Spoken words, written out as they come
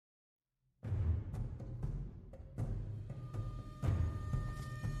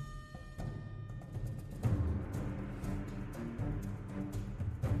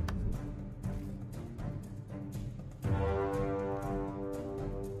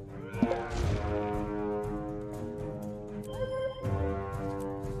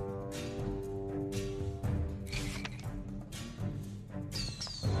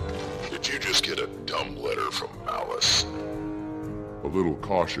get a dumb letter from Malice. A little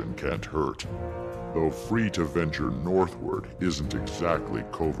caution can't hurt. Though free to venture northward isn't exactly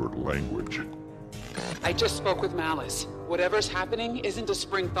covert language. I just spoke with Malice. Whatever's happening isn't a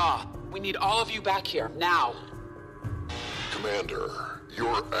spring thaw. We need all of you back here, now. Commander,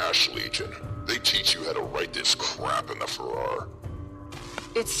 you're Ash Legion. They teach you how to write this crap in the Farrar.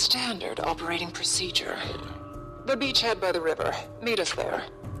 It's standard operating procedure. The beachhead by the river. Meet us there.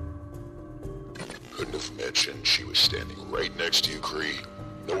 Couldn't have mentioned she was standing right next to you, Kree.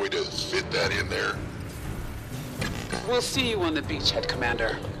 No way to fit that in there. We'll see you on the beachhead,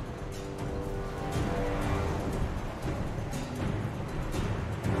 Commander.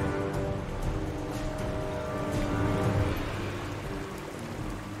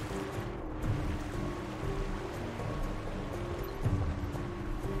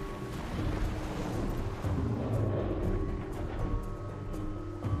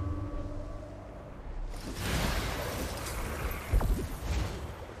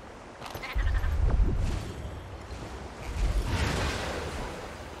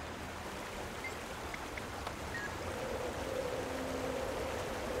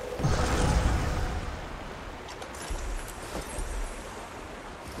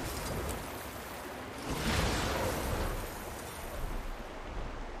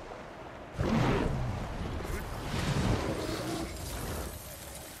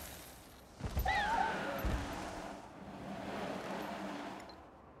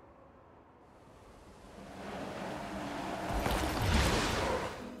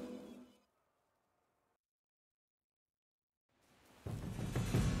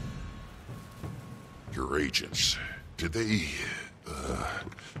 Your agents, did they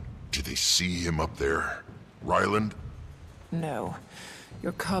see him up there? Ryland? No.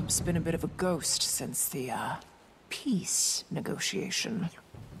 Your cub's been a bit of a ghost since the, peace negotiation.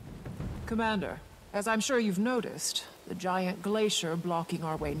 Commander, as I'm sure you've noticed, the giant glacier blocking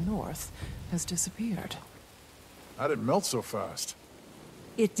our way north has disappeared. How'd it melt so fast?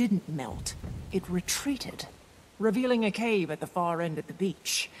 It didn't melt. It retreated, revealing a cave at the far end of the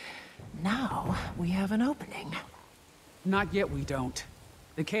beach. Now, we have an opening. Not yet, we don't.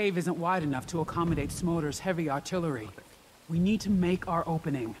 The cave isn't wide enough to accommodate Smolder's heavy artillery. We need to make our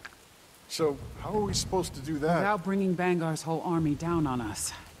opening. So, how are we supposed to do that? Without bringing Vanguard's whole army down on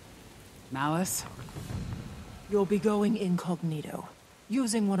us. Malice? You'll be going incognito,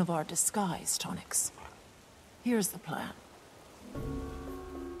 using one of our disguise tonics. Here's the plan.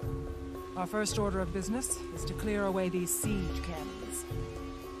 Our first order of business is to clear away these siege cannons.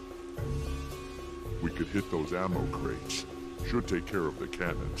 We could hit those ammo crates. Should take care of the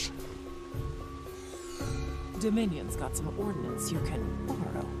cannons. Dominion's got some ordnance you can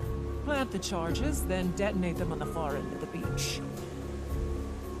borrow. Plant the charges, then detonate them on the far end of the beach.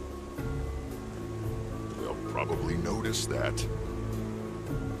 They'll probably notice that.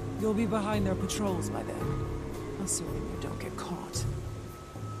 You'll be behind their patrols by then, assuming you don't get caught.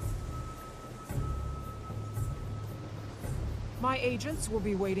 My agents will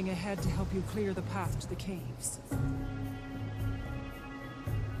be waiting ahead to help you clear the path to the caves.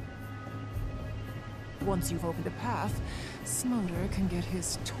 Once you've opened a path, Smolder can get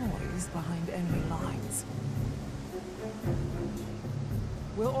his toys behind enemy lines.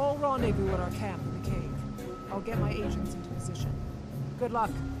 We'll all rendezvous at our camp in the cave. I'll get my agents into position. Good luck.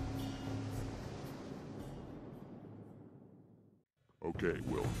 Okay,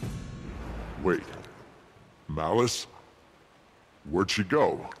 Will. Wait. Malice? Where'd she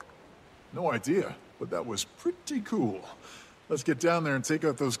go? No idea, but that was pretty cool. Let's get down there and take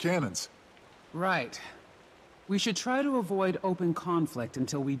out those cannons. Right. We should try to avoid open conflict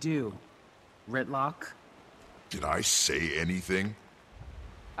until we do. Ritlock? Did I say anything?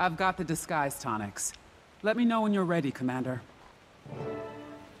 I've got the disguise tonics. Let me know when you're ready, Commander.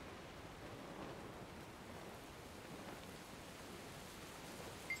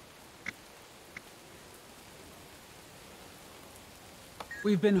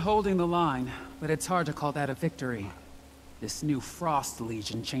 We've been holding the line, but it's hard to call that a victory. This new Frost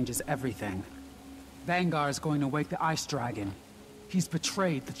Legion changes everything. Vanguard's going to wake the Ice Dragon. He's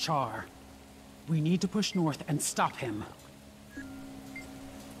betrayed the Char. We need to push north and stop him.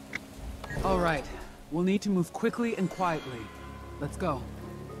 All right. We'll need to move quickly and quietly. Let's go.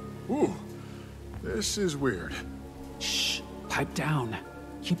 Ooh, this is weird. Shh. Pipe down.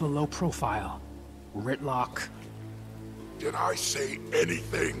 Keep a low profile. Ritlock. Did I say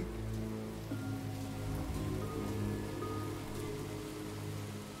anything?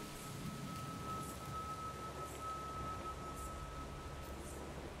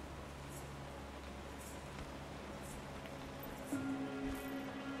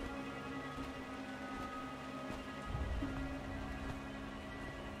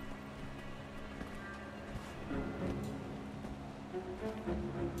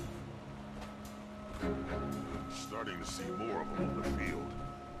 starting to see more of them on the field.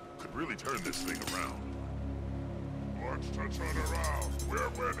 Could really turn this thing around. Watch to turn around. We're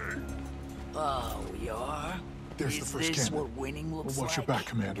winning. Oh, we are? There's the first Is this cannon. what winning looks Watch your like? back,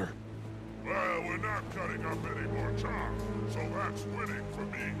 Commander. Well, we're not cutting up any more time, so that's winning for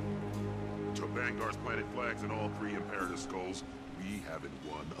me. Till Vanguard's planted flags in all 3 Imperator skulls, we haven't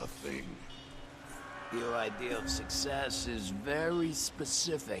won a thing. Your idea of success is very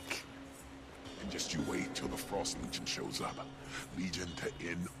specific. And just you wait till the Frost Legion shows up. Legion to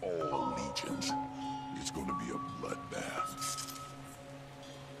end all legions. It's gonna be a bloodbath.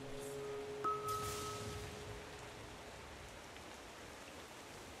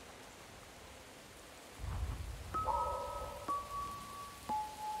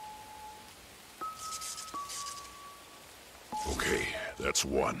 Okay, that's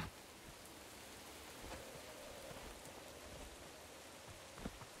one.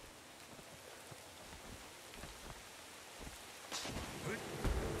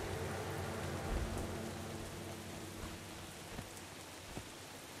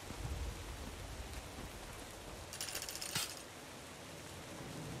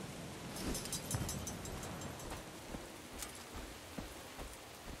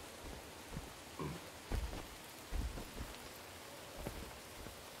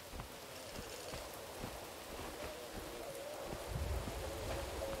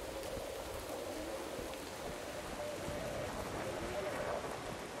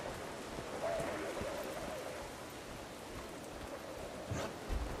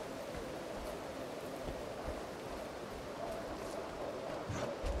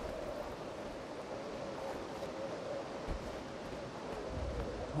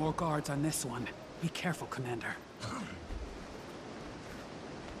 More guards on this one. Be careful, Commander.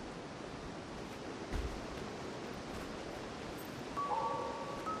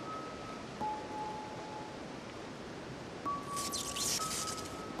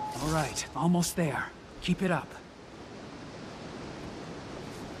 All right, almost there. Keep it up.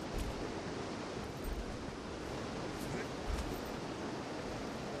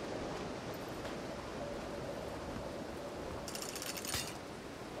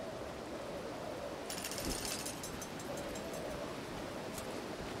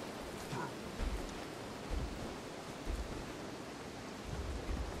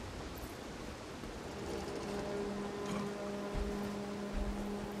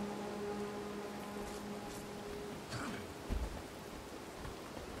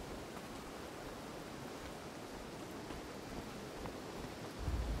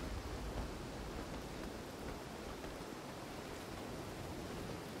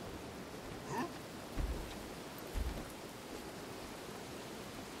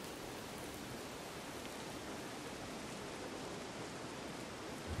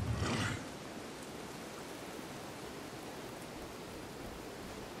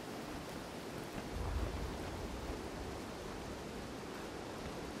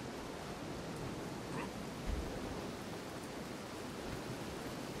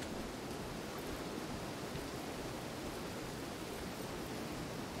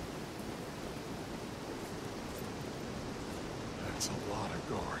 That's a lot of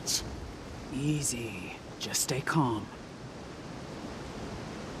guards. Easy. Just stay calm.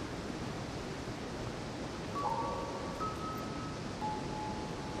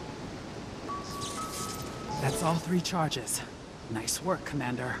 That's all 3 charges. Nice work,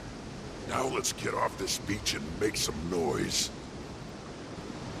 Commander. Now let's get off this beach and make some noise.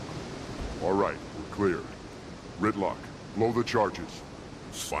 All right, we're clear. Ridlock, blow the charges.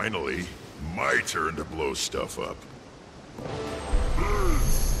 Finally, my turn to blow stuff up.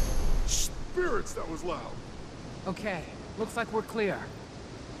 Spirits, that was loud. Okay, looks like we're clear.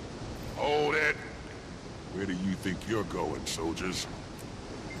 Hold it! Where do you think you're going, soldiers?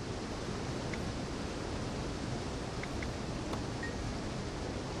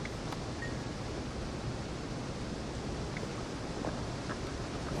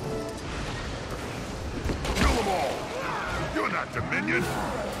 Kill them all! You're not Dominion!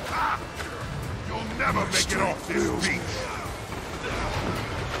 Ah! You'll never make it off this beach!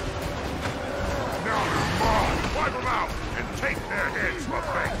 Now they're mine! Wipe them out! And take their heads for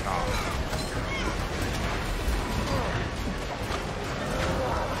Bangkok!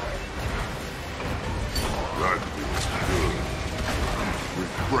 That feels good.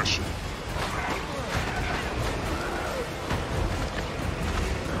 Refreshing.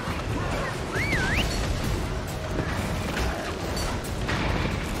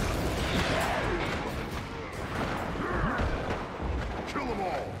 Kill them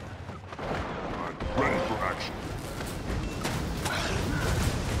all! I'm ready for action.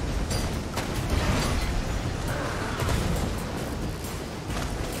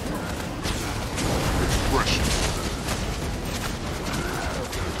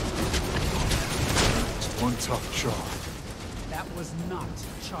 One tough Char. That was not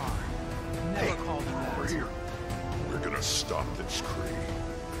Char. Never called him that. We're here. We're gonna stop this, Kree.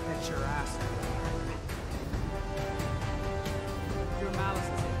 Bet your ass. Your Malice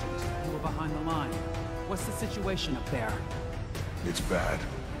is agent. You were behind the line. What's the situation up there? It's bad.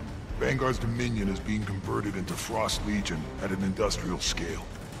 Vanguard's Dominion is being converted into Frost Legion at an industrial scale.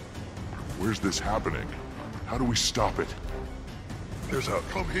 Where's this happening? How do we stop it? There's a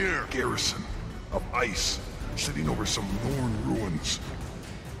garrison of ice sitting over some Norn ruins.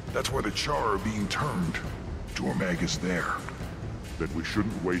 That's where the Char are being turned. Jormag is there. Then we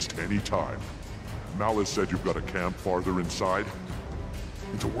shouldn't waste any time. Malice said you've got a camp farther inside?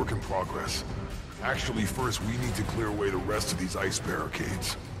 It's a work in progress. Actually, first we need to clear away the rest of these ice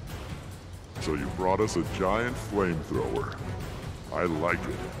barricades. So you brought us a giant flamethrower. I like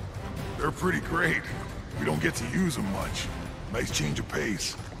it. They're pretty great. We don't get to use them much. Nice change of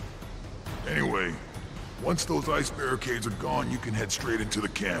pace. Anyway, once those ice barricades are gone, you can head straight into the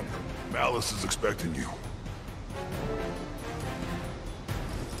camp. Malice is expecting you.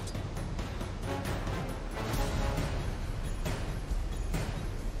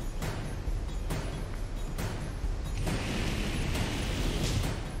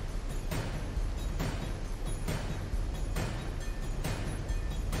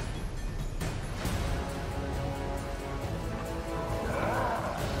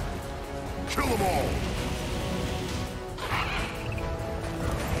 Kill them all!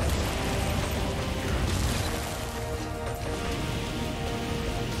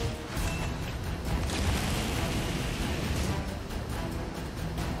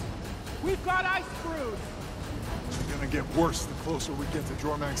 We've got Icebrood! It's gonna get worse the closer we get to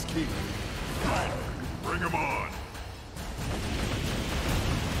Jormag's keep. Bring them on!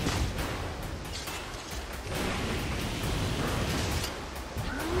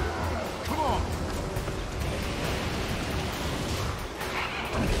 Come on!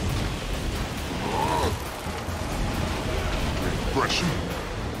 Aggression.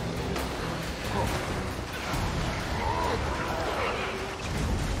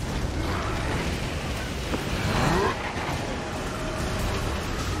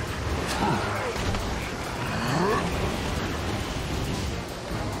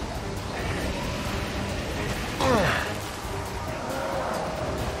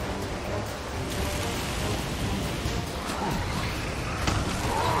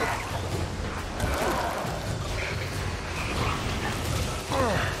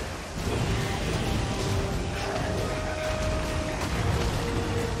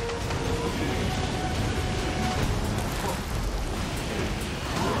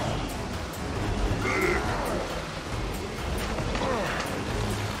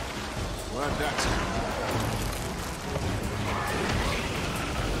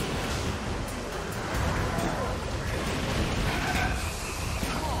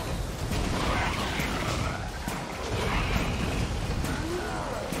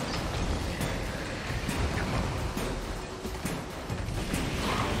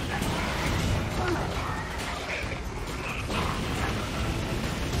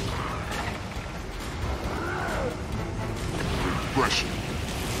 Aggression.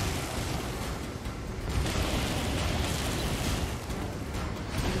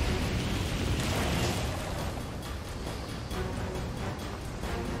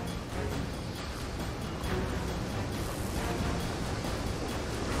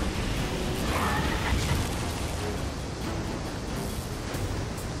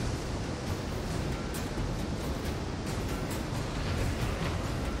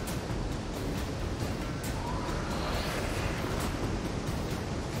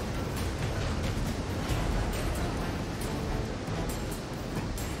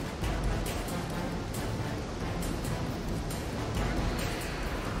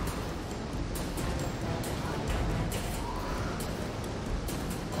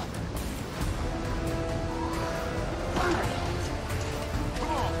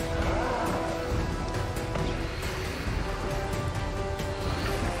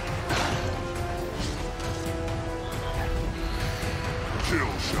 Kill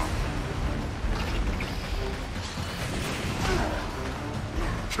shot.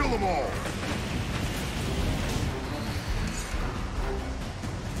 Kill them all!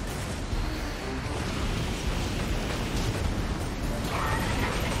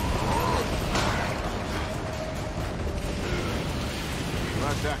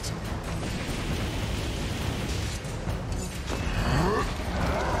 That's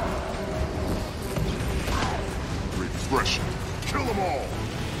Refreshing. Kill them all!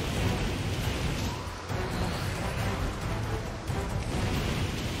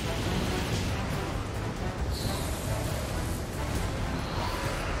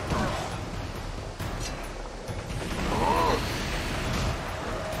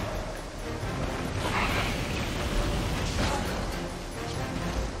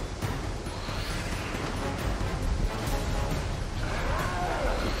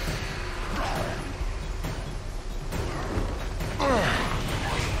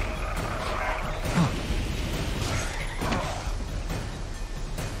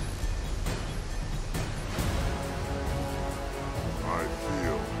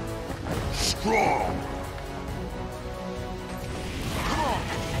 strong! Come on!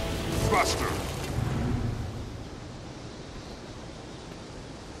 Faster!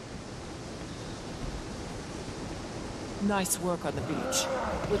 Nice work on the beach.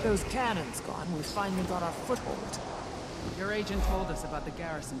 With those cannons gone, we finally got our foothold. Your agent told us about the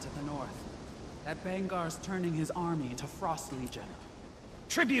garrison to the north. That Bangar's turning his army into Frost Legion.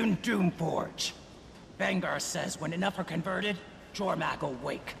 Tribune Doomforge. Bangar says when enough are converted, Jormag will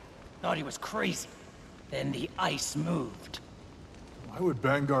wake. Thought he was crazy. Then the ice moved. Why would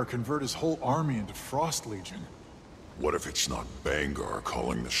Bangar convert his whole army into Frost Legion? What if it's not Bangar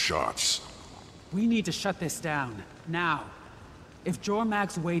calling the shots? We need to shut this down, now. If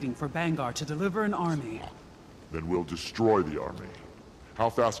Jormag's waiting for Bangar to deliver an army... Then we'll destroy the army. How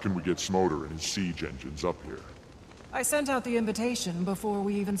fast can we get Smoder and his siege engines up here? I sent out the invitation before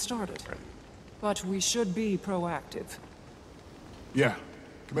we even started. But we should be proactive. Yeah.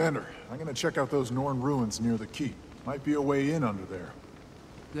 Commander, I'm gonna check out those Norn ruins near the keep. Might be a way in under there.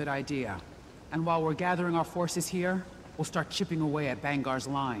 Good idea. And while we're gathering our forces here, we'll start chipping away at Bangar's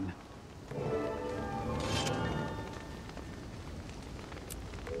line.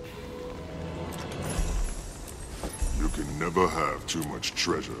 You can never have too much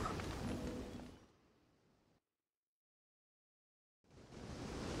treasure.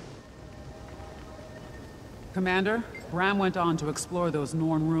 Commander, Bram went on to explore those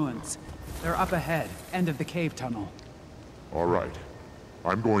Norn ruins. They're up ahead, end of the cave tunnel. All right.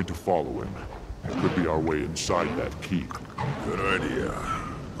 I'm going to follow him. It could be our way inside that keep. Good idea.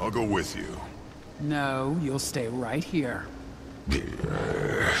 I'll go with you. No, you'll stay right here.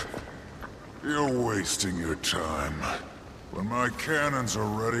 You're wasting your time. When my cannons are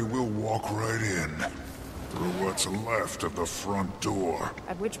ready, we'll walk right in. Through what's left of the front door.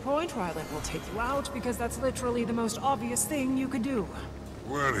 At which point, Ryland will take you out, because that's literally the most obvious thing you could do.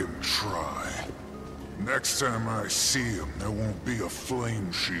 Let him try. Next time I see him, there won't be a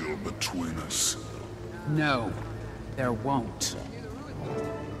flame shield between us. No, there won't.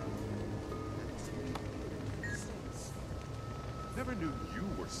 Never knew you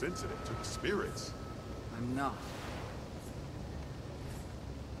were sensitive to the spirits. I'm not.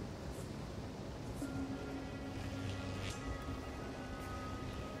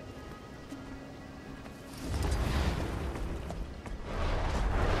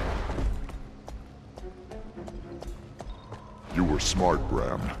 You were smart,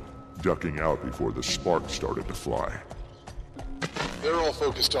 Bram. Ducking out before the sparks started to fly. They're all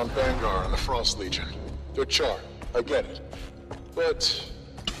focused on Bangar and the Frost Legion. They're charred, I get it. But...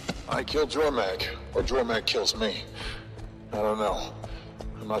 I kill Jormag, or Jormag kills me. I don't know.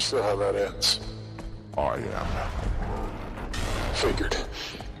 I'm not sure how that ends. I am. Figured.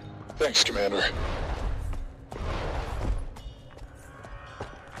 Thanks, Commander.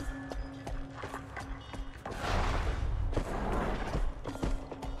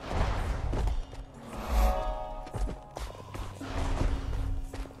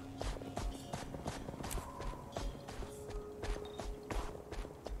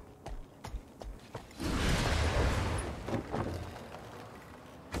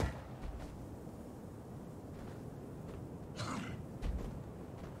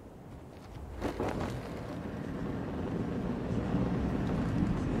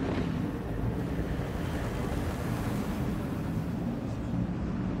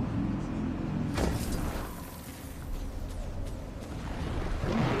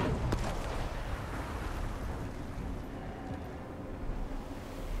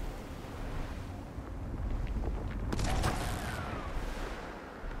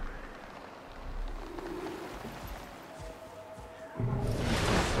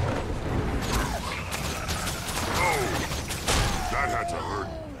 That had to hurt.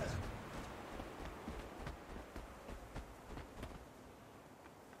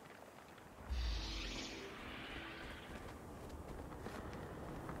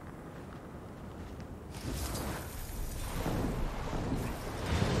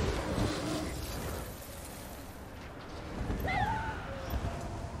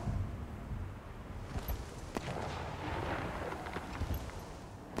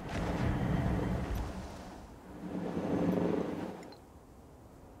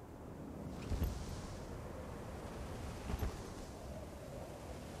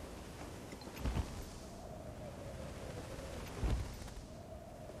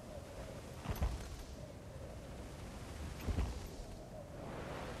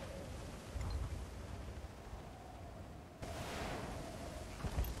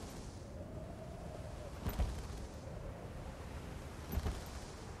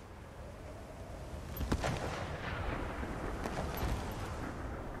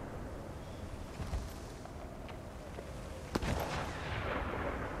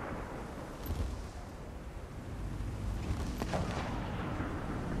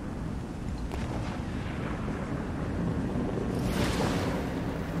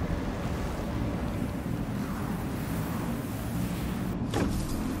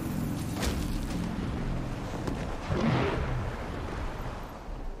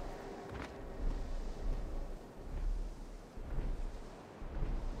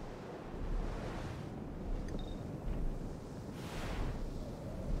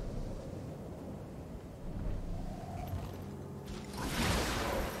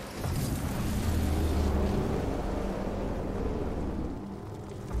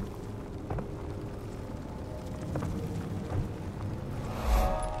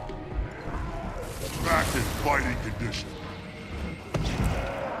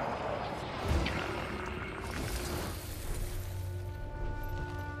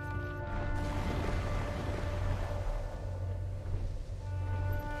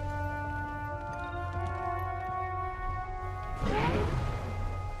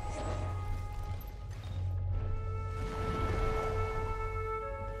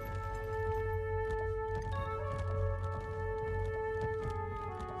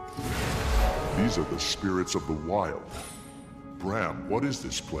 These are the spirits of the wild. Bram, what is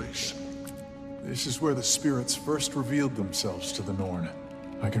this place? This is where the spirits first revealed themselves to the Norn.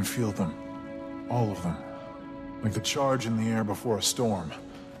 I can feel them. All of them. Like the charge in the air before a storm.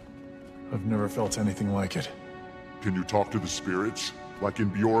 I've never felt anything like it. Can you talk to the spirits? Like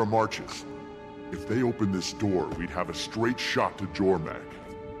in Biora Marches? If they open this door, we'd have a straight shot to Jormag.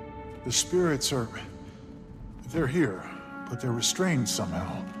 The spirits are... they're here, but they're restrained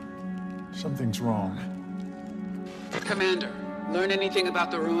somehow. Something's wrong. Commander, learn anything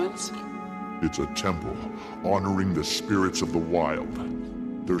about the ruins? It's a temple, honoring the spirits of the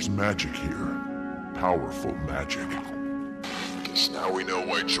wild. There's magic here. Powerful magic. Guess now we know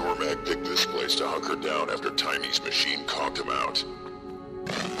why Jormag picked this place to hunker down after Tiny's machine conked him out.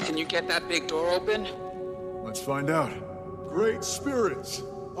 Can you get that big door open? Let's find out. Great spirits,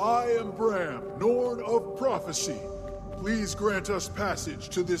 I am Bram, Norn of Prophecy. Please grant us passage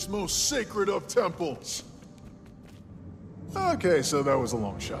to this most sacred of temples. Okay, so that was a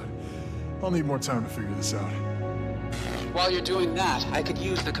long shot. I'll need more time to figure this out. While you're doing that, I could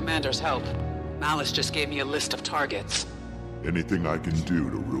use the commander's help. Malice just gave me a list of targets. Anything I can do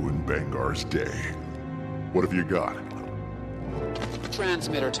to ruin Bangar's day. What have you got?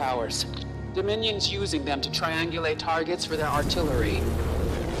 Transmitter towers. Dominion's using them to triangulate targets for their artillery.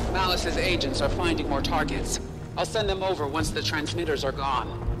 Malice's agents are finding more targets. I'll send them over once the transmitters are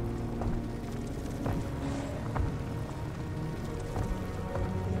gone.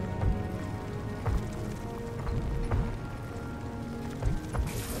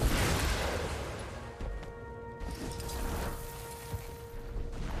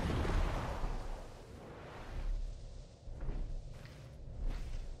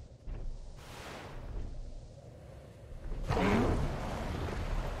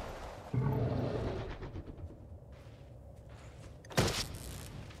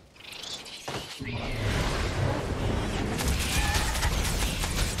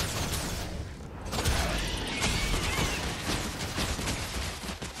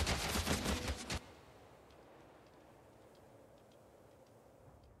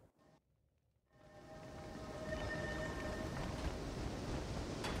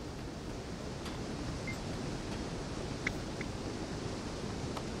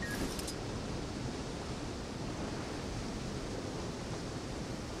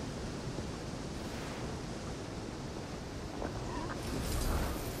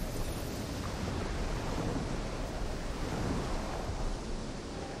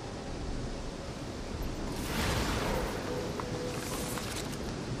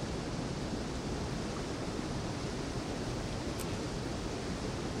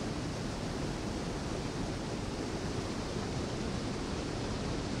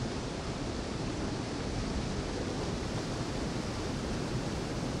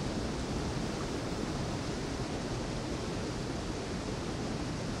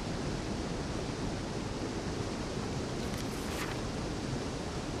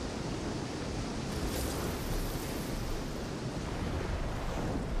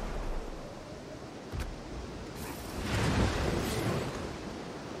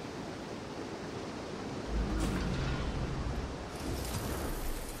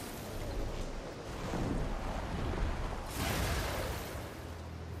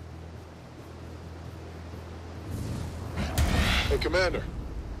 Hey, Commander.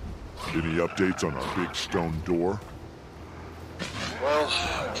 Any updates on our big stone door? Well,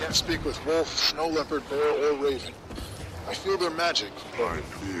 I can't speak with wolf, snow leopard, bear, or raven. I feel their magic, but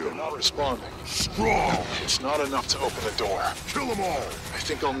they're not responding. Strong! It's not enough to open the door. Kill them all! I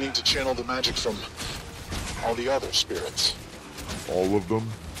think I'll need to channel the magic from all the other spirits. All of them?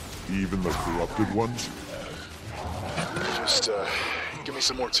 Even the corrupted ones? Just, give me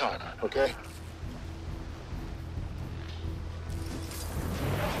some more time, okay?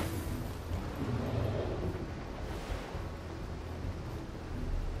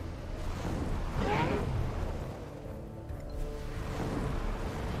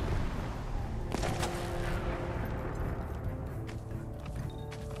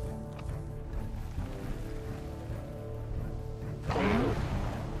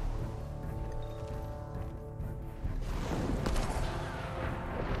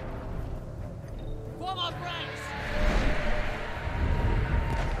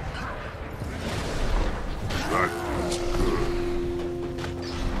 That's good.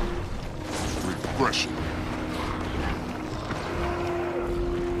 Refreshing.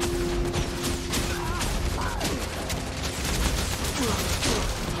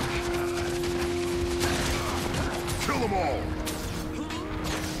 Kill them all!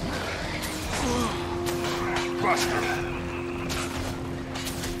 Faster!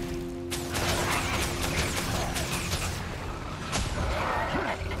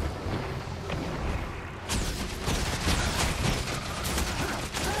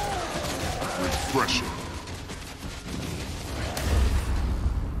 Repression.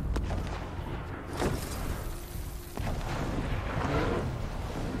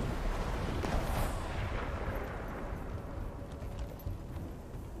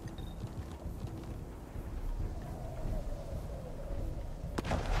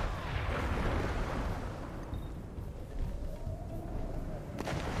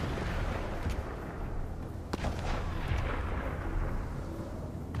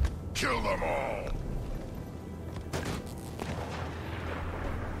 Kill them all!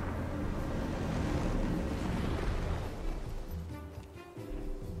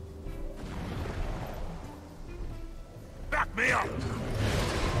 Back me up!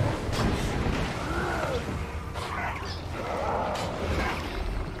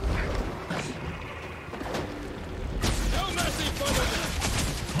 No mercy for them!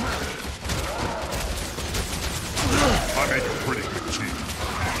 I make a pretty good team.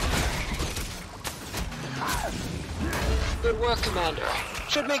 Good work, Commander.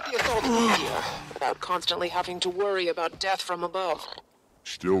 Should make the assault easier, without constantly having to worry about death from above.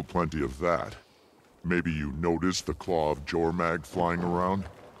 Still plenty of that. Maybe you noticed the claw of Jormag flying around?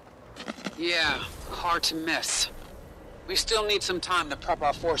 Yeah, hard to miss. We still need some time to prep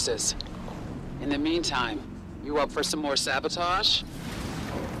our forces. In the meantime, you up for some more sabotage?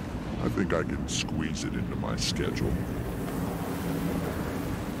 I think I can squeeze it into my schedule.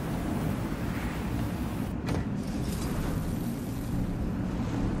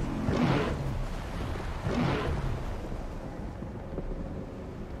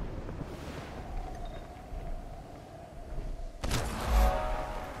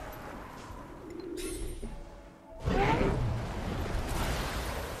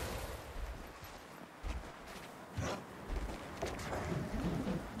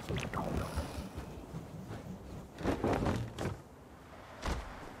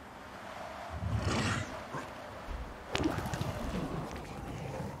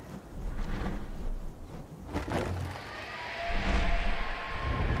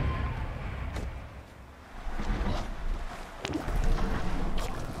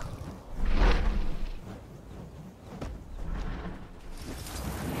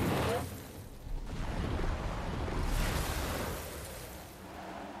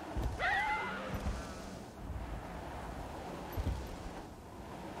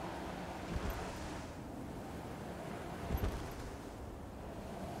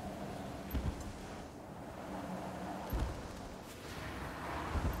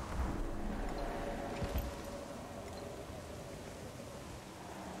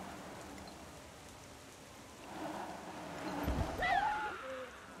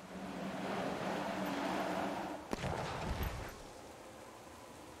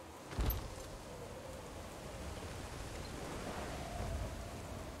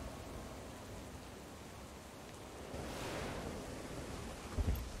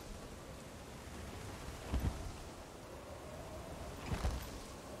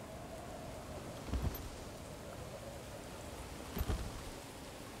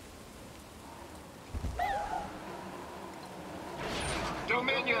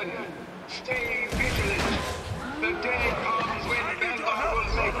 Dominion, stay vigilant. The day comes when Vanguard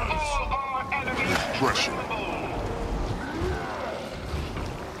will make all our enemies Pressure. tremble.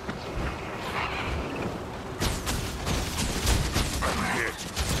 I'm hit.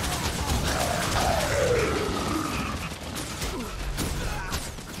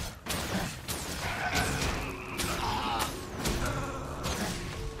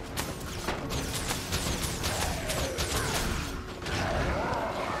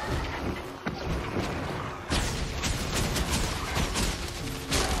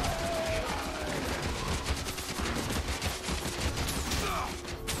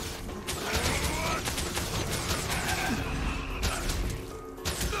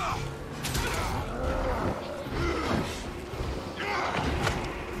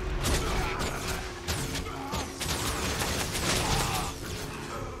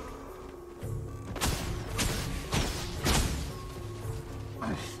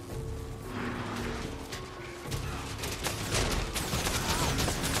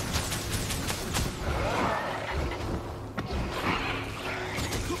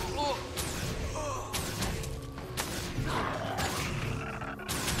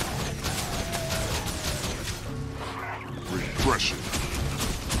 Repression.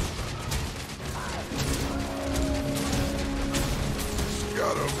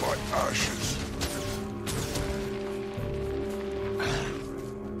 Scatter my ashes.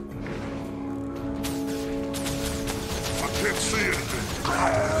 I can't see anything.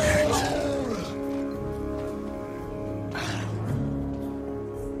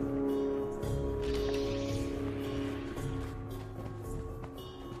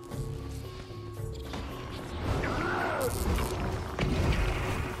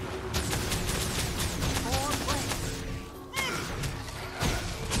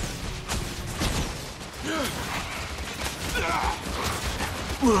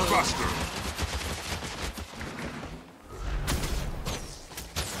 Faster!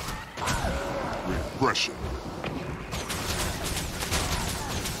 Repression.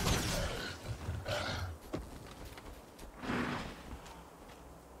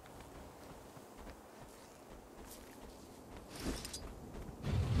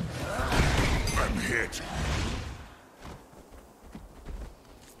 I'm hit.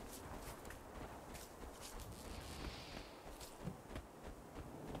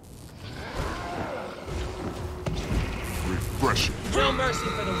 Repression. No mercy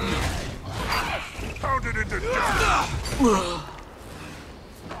for the weak. Pounded into death.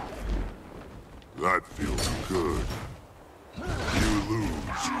 That feels good. You lose.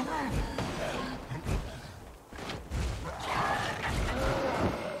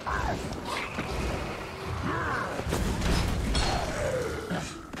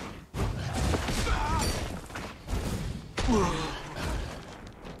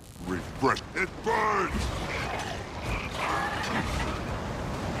 Refresh. It burns!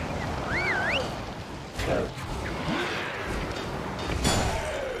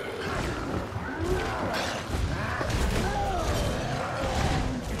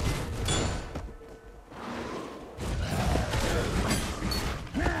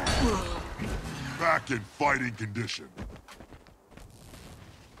 Back in fighting condition.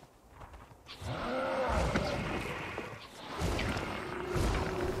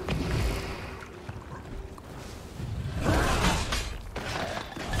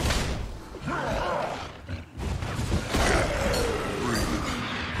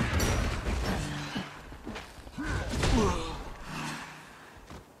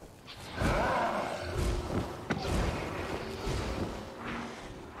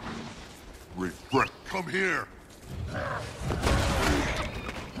 Refresh. Come here.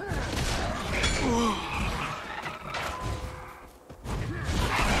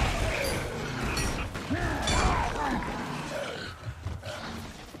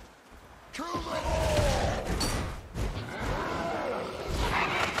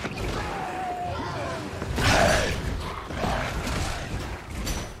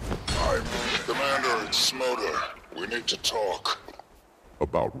 Commander, it's Smoder. We need to talk.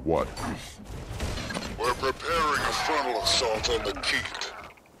 About what? We're preparing a frontal assault on the keep.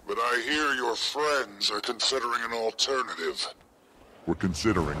 But I hear your friends are considering an alternative. We're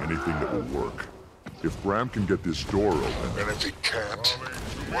considering anything that will work. If Graham can get this door open... And if he can't,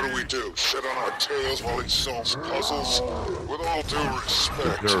 what do? Sit on our tails while he solves puzzles? With all due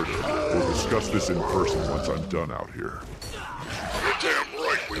respect... Imperative. We'll discuss this in person once I'm done out here. You're damn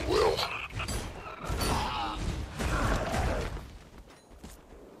right we will.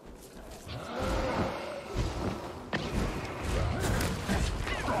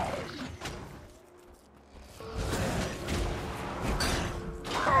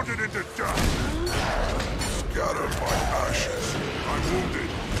 Pounded into dust. Scattered by ashes. I'm wounded.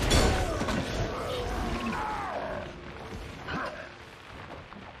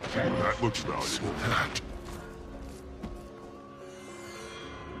 That looks valuable.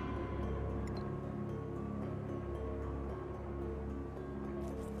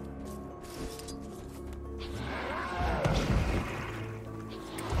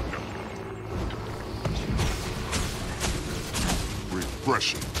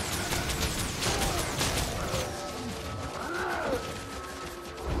 Repression.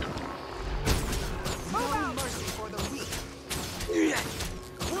 No mercy for the weak.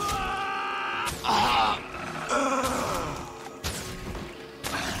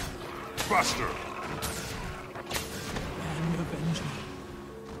 Faster.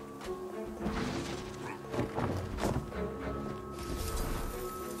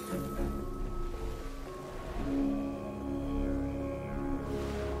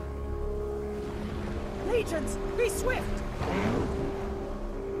 Legions, be swift!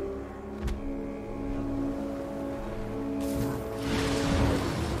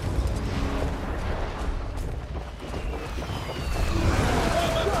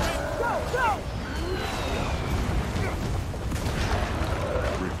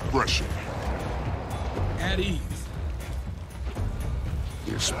 Repression. At ease.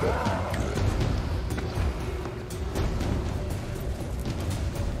 This better be good.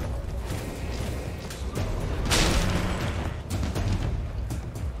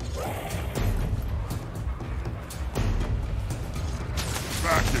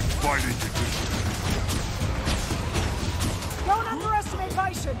 Back in fighting condition. Don't underestimate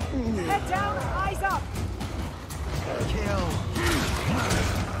Bison! Head down, eyes up!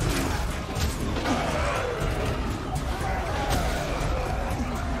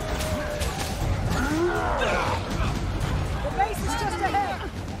 The base is just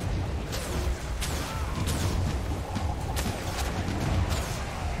ahead!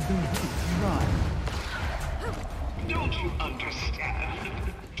 Run. Don't you understand?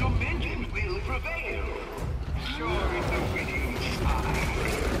 Dominion will prevail. You're in the winning side.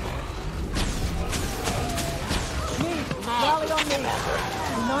 Rally on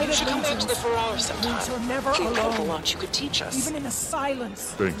me. You should come back to the Ferrari sometime. You're never Think of the alone. lot you could teach us. Even in the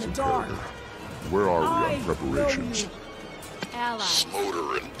silence, Thanks, in the dark. Imperator. Where are we I on preparations? know you. Allies.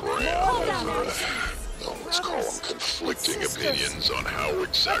 Smoder and Bram. Let's call them conflicting opinions on how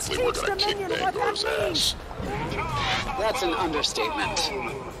exactly we're gonna kick Vanguard's ass. That's an understatement.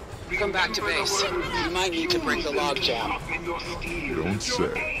 Come back to base. You might need to break the logjam. Don't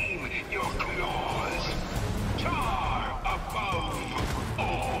say. Your claws. Tar above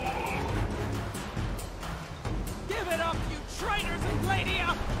all. Give it up, you traitors in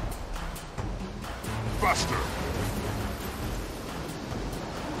Gladia! Faster!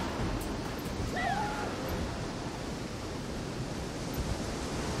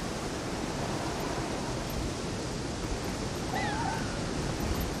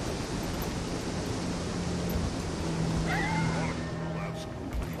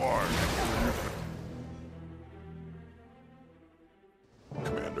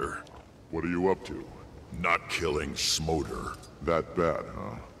 Commander, What are you up to? not killing Smoder. That bad,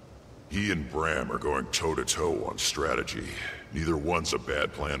 huh? He and Bram are going toe-to-toe on strategy. Neither one's a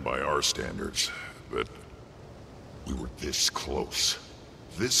bad plan by our standards, but we were this close.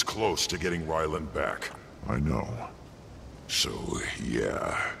 This close to getting Ryland back. I know. So,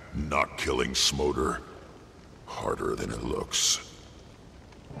 yeah, not killing Smoder. Harder than it looks.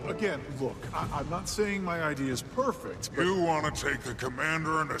 Again, look, I'm not saying my idea is perfect, but... You want to take the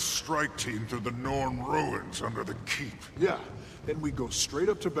commander and a strike team to the Norn ruins under the keep. Yeah, then we go straight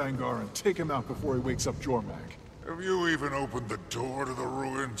up to Bangar and take him out before he wakes up Jormag. Have you even opened the door to the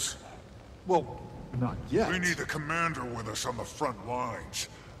ruins? Well, not yet. We need the commander with us on the front lines.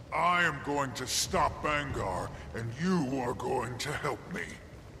 I am going to stop Bangar, and you are going to help me.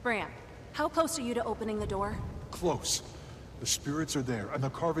 Bram, how close are you to opening the door? Close. The spirits are there, and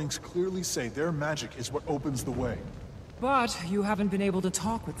the carvings clearly say their magic is what opens the way. But you haven't been able to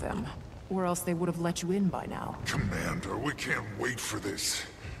talk with them, or else they would have let you in by now. Commander, we can't wait for this.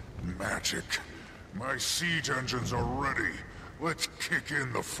 Magic. My siege engines are ready. Let's kick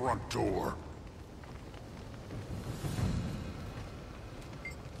in the front door.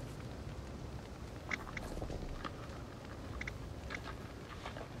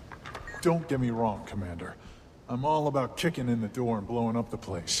 Don't get me wrong, Commander. I'm all about kicking in the door and blowing up the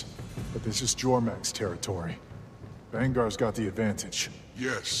place. But this is Jormag's territory. Vanguard's got the advantage.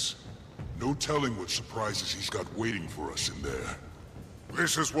 Yes. No telling what surprises he's got waiting for us in there.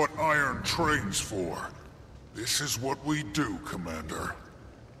 This is what Iron trains for. This is what we do, Commander.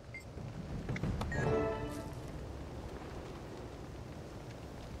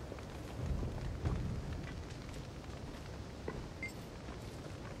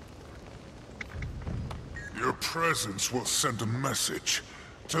 Your presence will send a message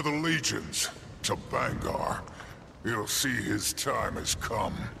to the legions, to Bangar. He'll see his time has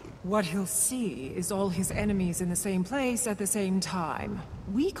come. What he'll see is all his enemies in the same place at the same time.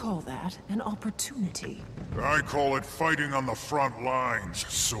 We call that an opportunity. I call it fighting on the front lines,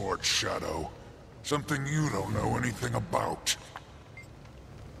 Sword Shadow. Something you don't know anything about.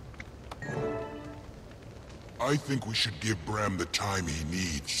 I think we should give Bram the time he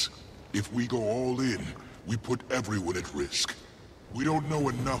needs. If we go all in, we put everyone at risk. We don't know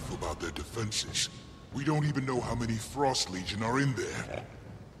enough about their defenses. We don't even know how many Frost Legion are in there.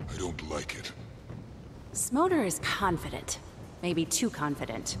 I don't like it. Smoder is confident. Maybe too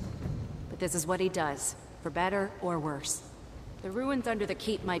confident. But this is what he does, for better or worse. The ruins under the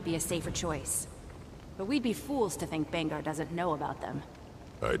keep might be a safer choice. But we'd be fools to think Bangar doesn't know about them.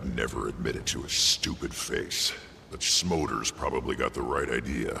 I'd never admit it to his stupid face, but Smoder's probably got the right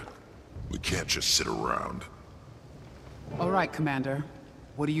idea. We can't just sit around. All right, Commander.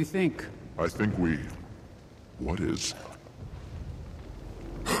 What do you think? I think we... What is...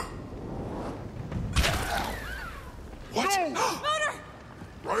 What? Smoder!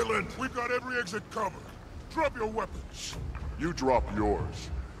 Ryland, we've got every exit covered. Drop your weapons. You drop yours.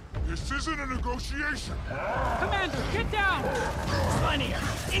 This isn't a negotiation. Commander, get down! Plenty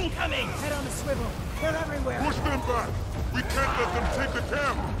incoming! Head on a swivel. They're everywhere. Push them back. We can't let them take the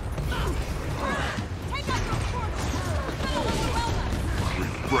camera. Take out your portal!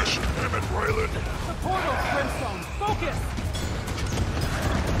 Refresh, damn it, Ryland. The portal, Brimstone! Focus!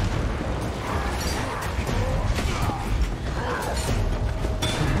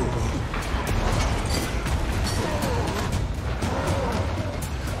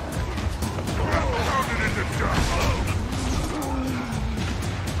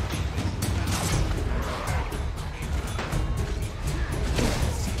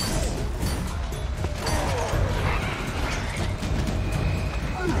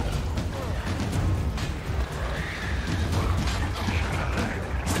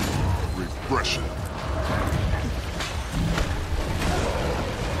 expression.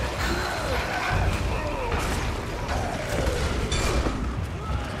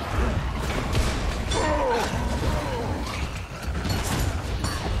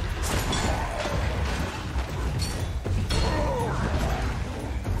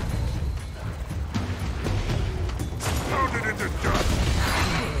 Pound it into dust!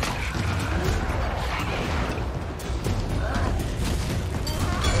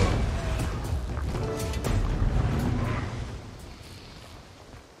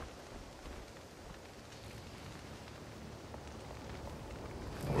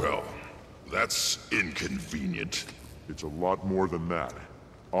 Well, that's inconvenient. It's a lot more than that.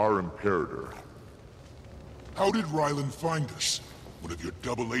 Our Imperator. How did Ryland find us? One of your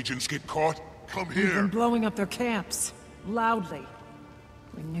double agents get caught? Come We've been here! blowing up their camps. Loudly.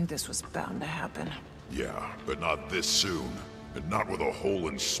 We knew this was bound to happen. Yeah, but not this soon. And not with a hole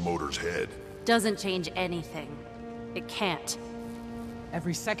in Smoder's head. Doesn't change anything. It can't.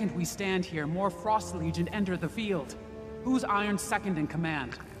 Every second we stand here, more Frost Legion enter the field. Who's Iron's second in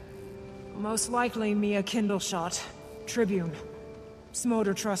command? Most likely Mia Kindleshot. Tribune.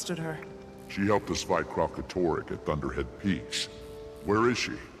 Smoder trusted her. She helped us fight Kralkatorrik at Thunderhead Peaks. Where is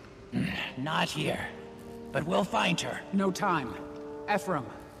she? Not here. But we'll find her. No time. Ephraim,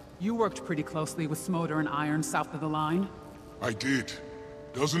 you worked pretty closely with Smoder and Iron south of the line. I did.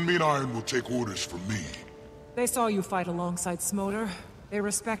 Doesn't mean Iron will take orders from me. They saw you fight alongside Smoder. They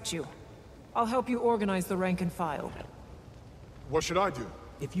respect you. I'll help you organize the rank and file. What should I do?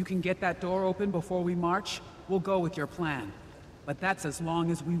 If you can get that door open before we march, we'll go with your plan. But that's as long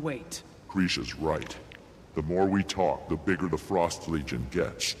as we wait. Krisha's right. The more we talk, the bigger the Frost Legion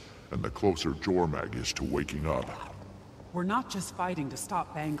gets, and the closer Jormag is to waking up. We're not just fighting to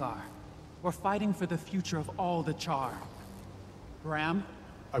stop Vangar. We're fighting for the future of all the Char. Bram?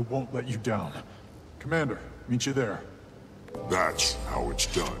 I won't let you down. Commander, meet you there. That's how it's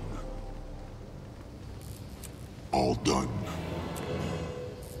done. All done.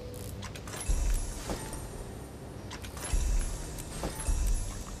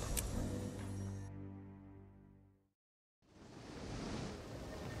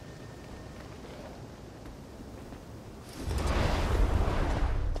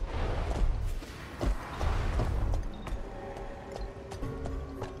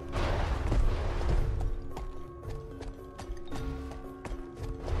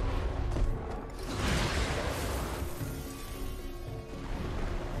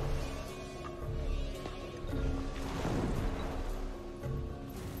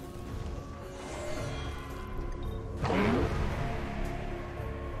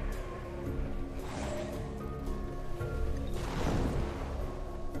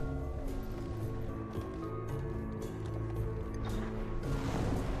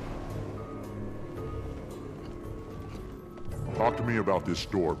 Talk to me about this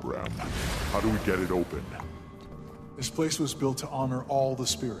door, Bram. How do we get it open? This place was built to honor all the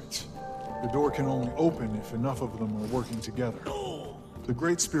spirits. The door can only open if enough of them are working together. The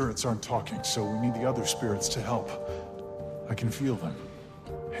great spirits aren't talking, so we need the other spirits to help. I can feel them.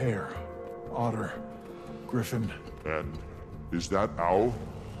 Hare, otter, griffin. And is that Owl?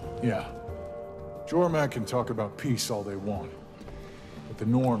 Yeah. Jormag can talk about peace all they want. But the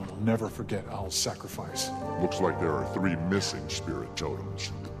Norn will never forget Owl's sacrifice. Looks like there are 3 missing spirit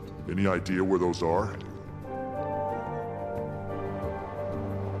totems. Any idea where those are?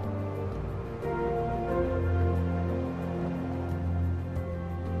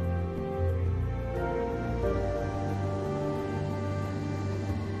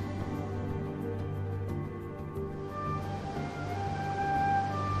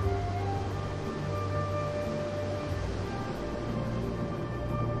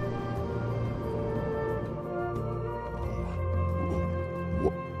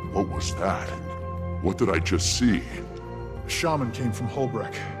 What was that? What did I just see? A shaman came from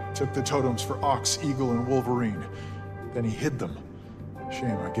Holbreck, took the totems for Ox, Eagle, and Wolverine. Then he hid them.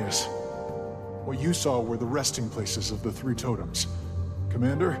 Shame, I guess. What you saw were the resting places of the 3 totems.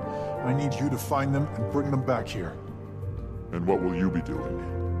 Commander, I need you to find them and bring them back here. And what will you be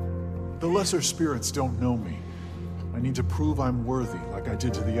doing? The lesser spirits don't know me. I need to prove I'm worthy, like I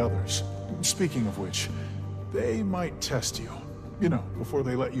did to the others. Speaking of which, they might test you. You know, before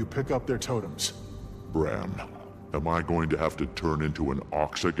they let you pick up their totems. Bram, am I going to have to turn into an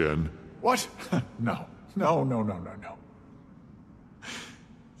ox again? What? No. No.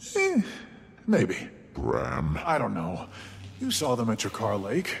 Maybe. Bram. I don't know. You saw them at Jakar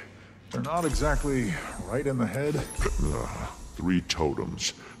Lake. They're not exactly right in the head. 3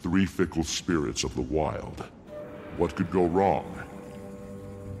 totems, 3 fickle spirits of the wild. What could go wrong?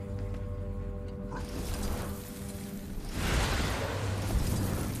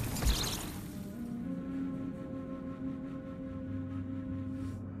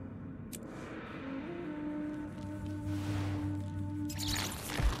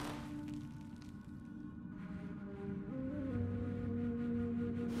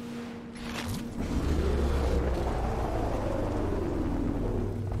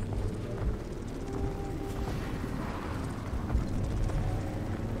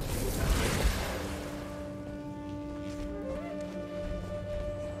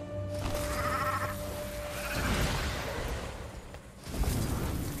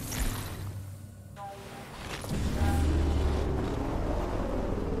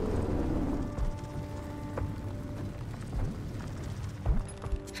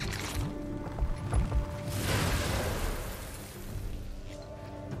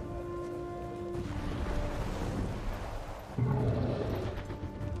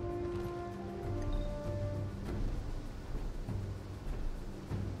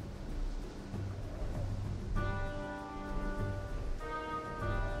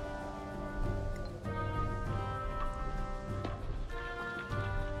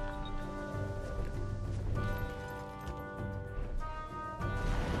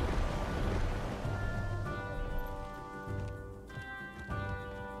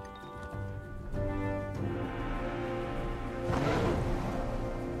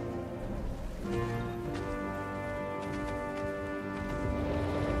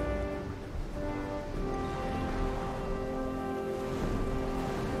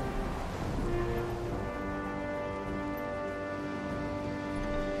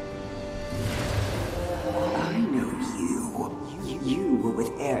 know you. You were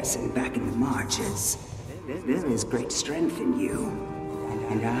with Erison back in the marches. There is great strength in you,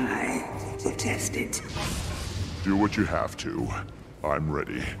 and I will test it. Do what you have to. I'm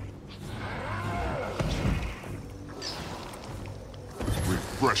ready.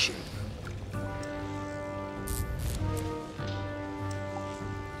 Refreshing.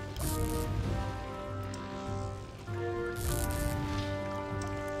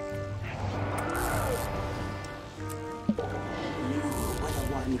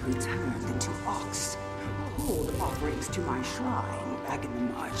 Who turned into ox, hold offerings to my shrine back in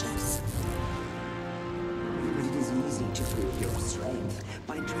the marches. But it is easy to prove your strength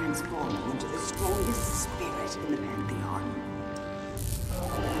by transforming into the strongest spirit in the Pantheon.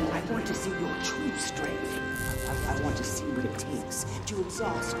 I want to see your true strength. I want to see what it takes to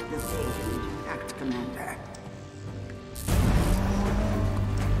exhaust the famed Pact Commander.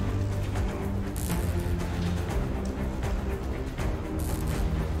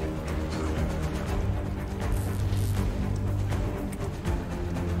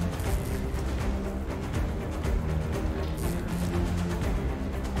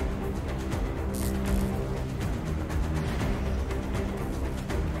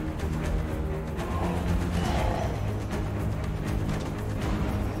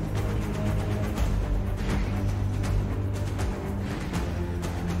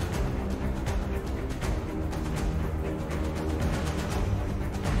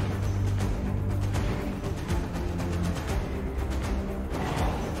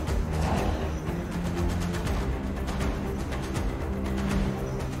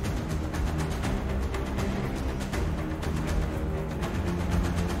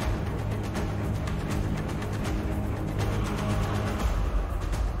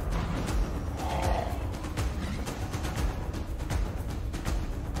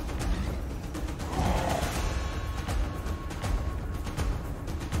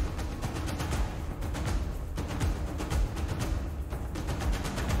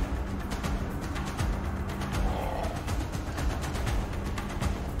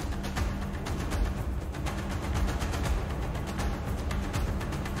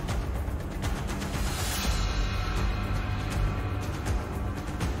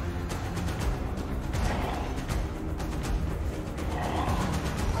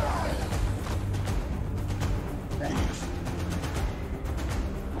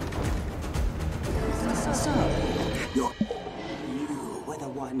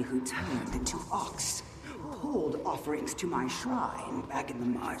 Who turned into ox, hold offerings to my shrine back in the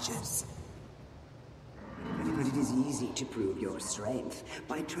marches. But it is easy to prove your strength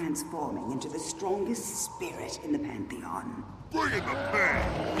by transforming into the strongest spirit in the Pantheon. Bring in the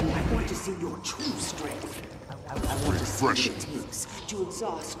pain! I want to see your true strength. I want to see what it takes to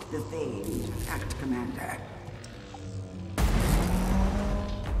exhaust the famed Pact Commander.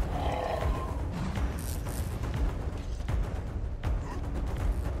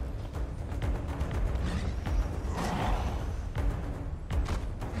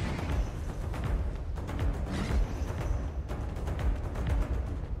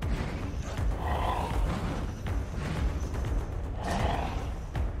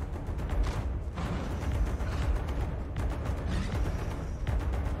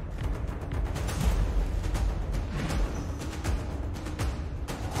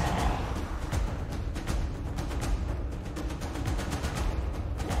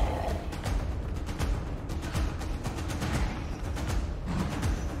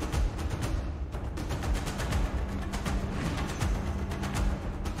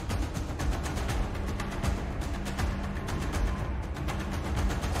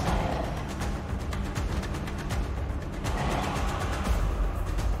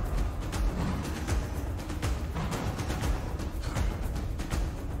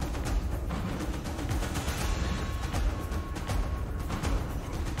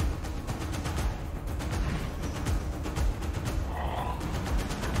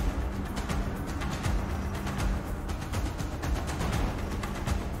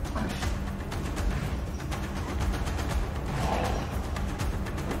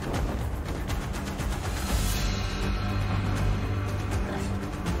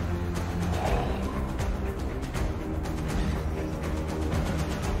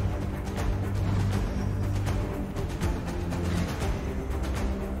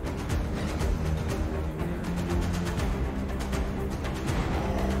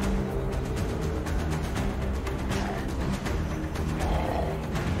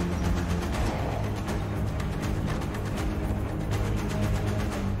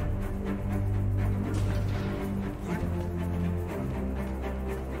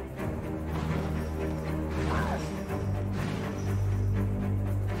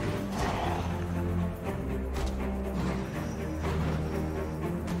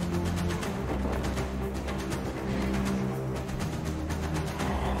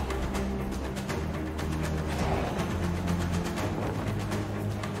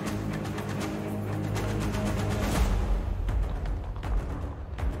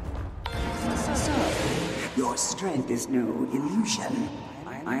 strength is no illusion.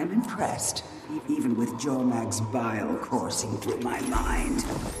 I am impressed, even with Jormag's bile coursing through my mind.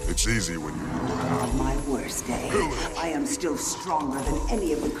 It's easy when you know On my worst day, I am still stronger than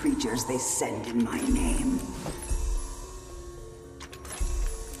any of the creatures they send in my name.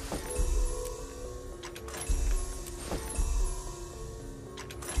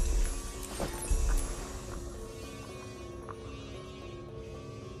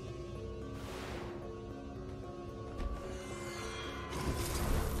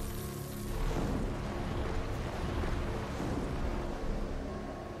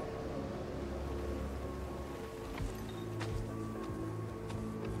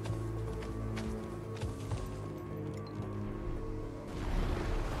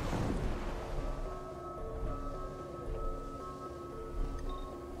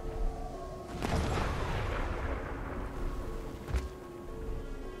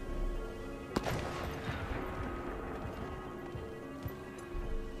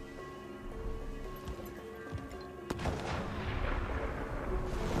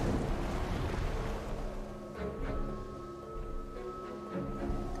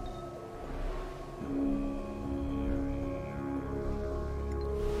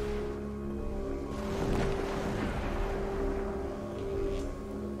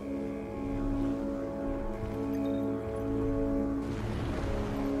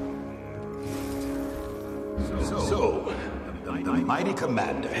 So, the mighty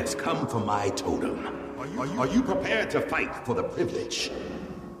commander has come for my totem. Are you prepared to fight for the privilege?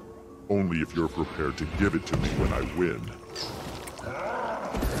 Only if you're prepared to give it to me when I win.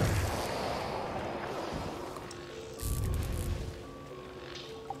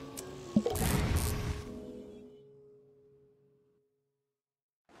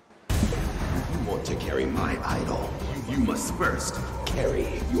 If you want to carry my idol, you must first carry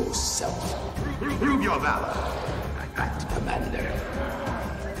yourself. Prove your valor. Act, Commander.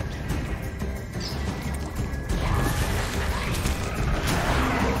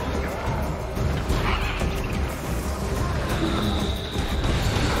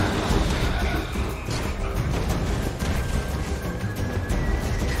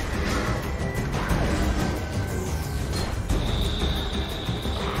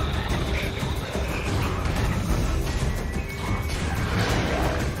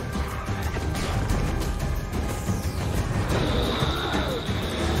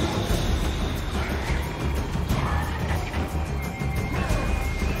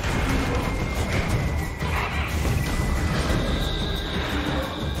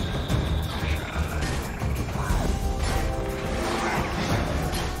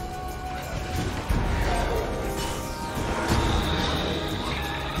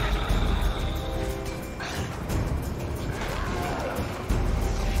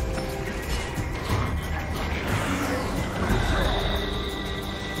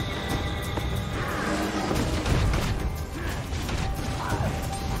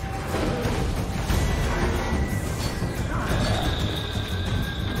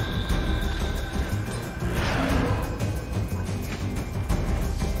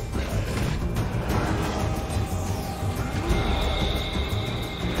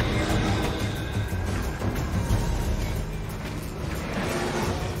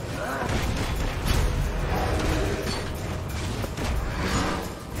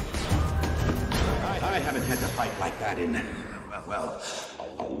 In, well,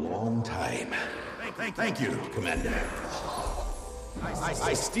 a long time. Thank you, Commander.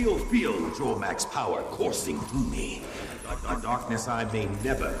 I still feel Jormag's power coursing through me. A darkness I may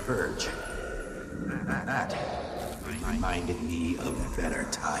never purge. That reminded me of better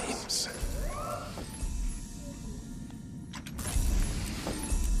times.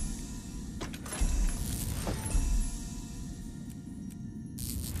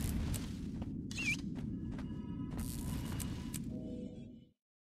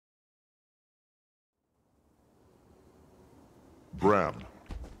 Bram,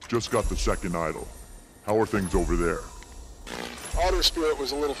 just got the second idol. How are things over there? Otter Spirit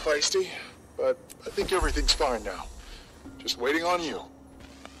was a little feisty, but I think everything's fine now. Just waiting on you.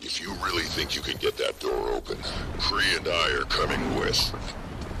 If you really think you can get that door open, Kree and I are coming with.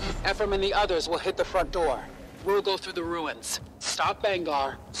 Ephraim and the others will hit the front door. We'll go through the ruins. Stop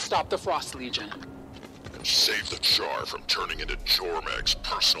Bangar, stop the Frost Legion. And save the Char from turning into Jormag's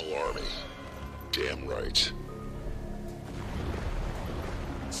personal army. Damn right.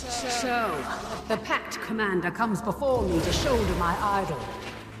 So, the Pact Commander comes before me to shoulder my idol.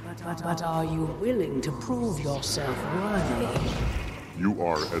 But are you willing to prove yourself worthy? You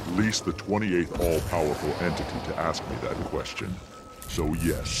are at least the 28th all-powerful entity to ask me that question. So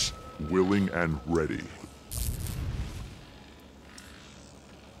yes, willing and ready.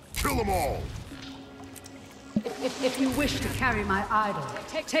 Kill them all! If you wish to carry my idol,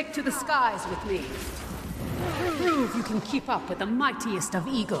 take to the skies with me. Prove you can keep up with the mightiest of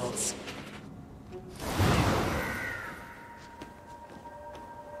eagles.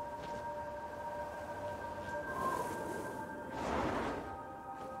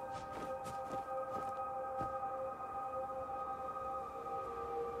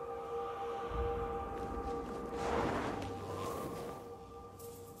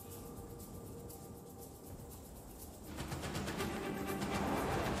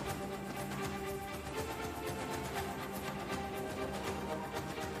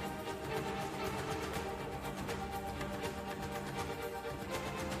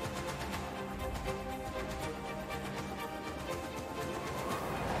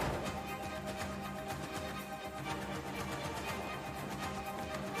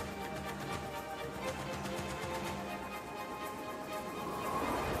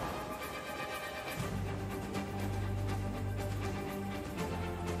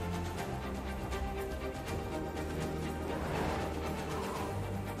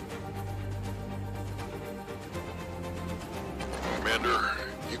 Commander,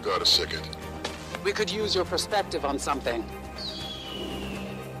 you got a second? We could use your perspective on something.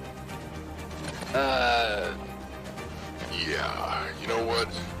 Yeah, you know what?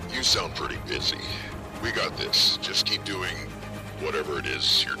 You sound pretty busy. We got this. Just keep doing whatever it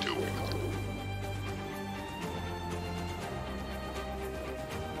is you're doing.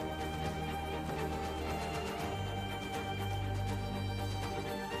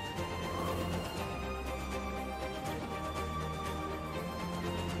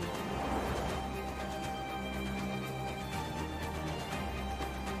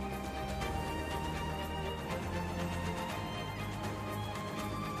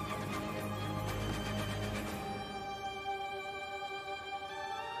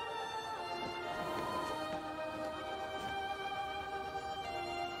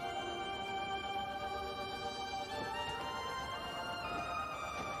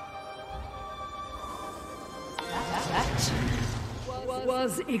 That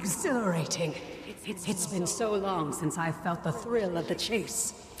was exhilarating. It's been so long since I felt the thrill of the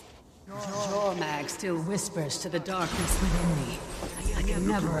chase. Jormag still whispers to the darkness within me. I can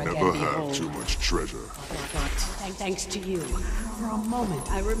never again Never be have whole. too much treasure. But thanks to you, for a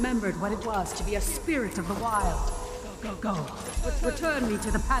moment I remembered what it was to be a spirit of the wild. Go. Return me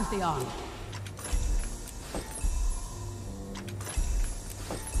to the Pantheon.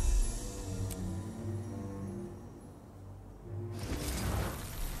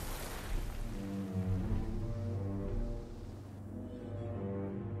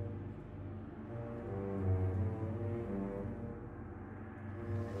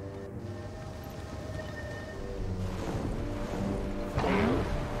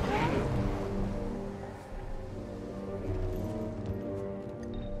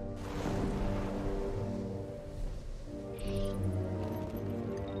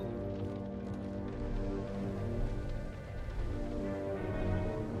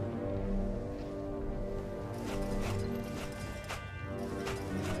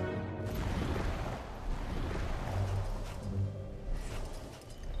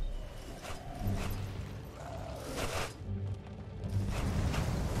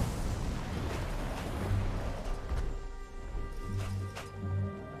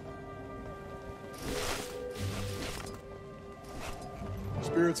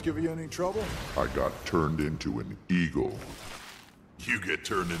 Spirits give you any trouble? I got turned into an eagle. You get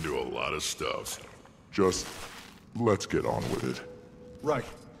turned into a lot of stuff. Just let's get on with it. Right.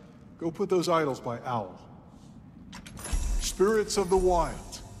 Go put those idols by Owl. Spirits of the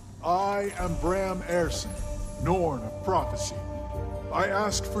Wild, I am Bram Erson, Norn of Prophecy. I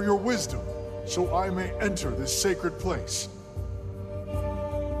ask for your wisdom, so I may enter this sacred place.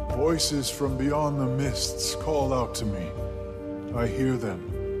 Voices from beyond the mists call out to me. I hear them.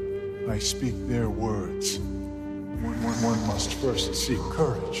 I speak their words. One must first seek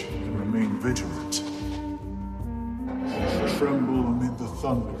courage and remain vigilant. Tremble amid the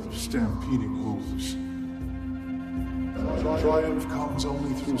thunder of stampeding hooves. Triumph comes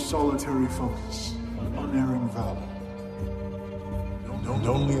only through solitary focus and unerring valor. And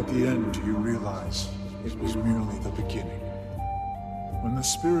only at the end do you realize it was merely the beginning. When the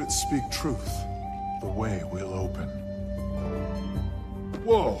spirits speak truth, the way will open.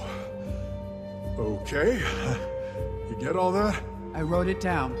 Whoa. Okay. You get all that? I wrote it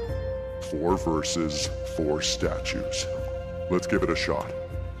down. 4 verses, 4 statues. Let's give it a shot.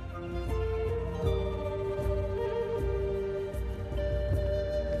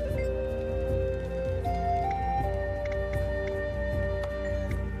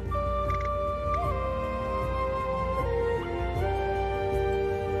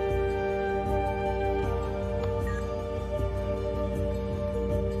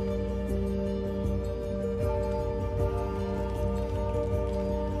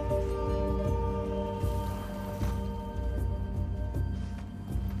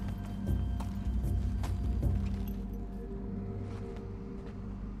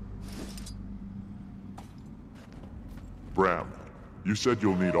 You said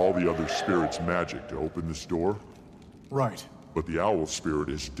you'll need all the other spirits' magic to open this door? Right. But the owl spirit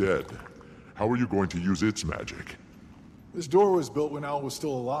is dead. How are you going to use its magic? This door was built when Owl was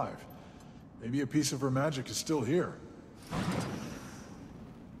still alive. Maybe a piece of her magic is still here.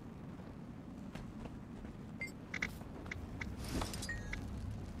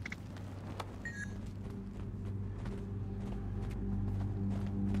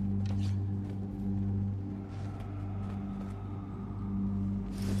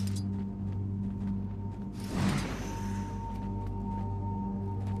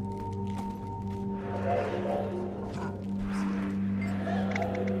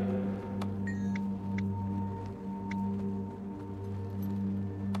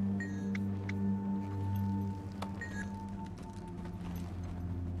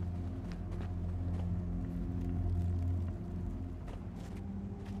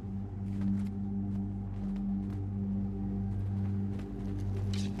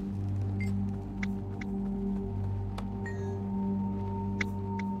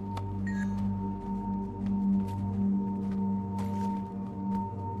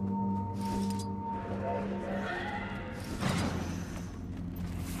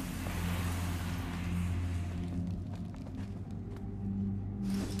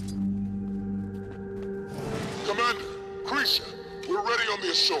 Commander, Creature, we're ready on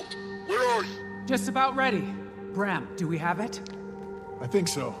the assault. Where are you? Just about ready. Bram, do we have it? I think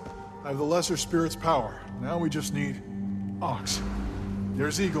so. I have the lesser spirit's power. Now we just need... Ox.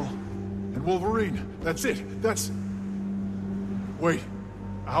 There's Eagle. And Wolverine. That's it. That's... Wait.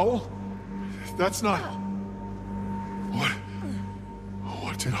 Owl? That's not...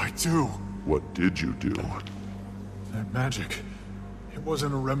 What did I do? What did you do? That magic. It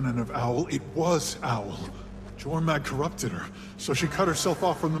wasn't a remnant of Owl. It was Owl. Jormag corrupted her, so she cut herself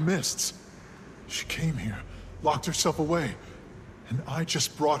off from the mists. She came here, locked herself away, and I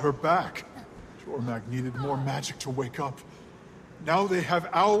just brought her back. Jormag needed more magic to wake up. Now they have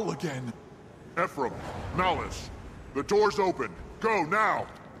Owl again. Ephraim, Malice, the door's open. Go now!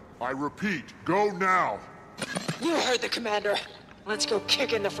 I repeat, go now! You heard the commander. Let's go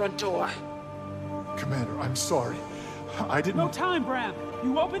kick in the front door. Commander, I'm sorry. I didn't... No time, Bram!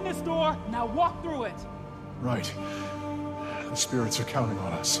 You open this door, now walk through it! Right. The spirits are counting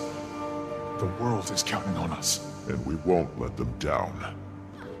on us. The world is counting on us. And we won't let them down.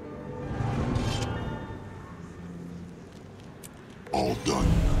 All done.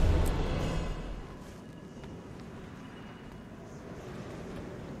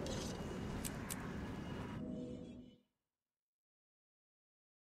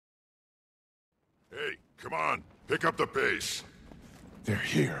 Hey, come on, pick up the pace. They're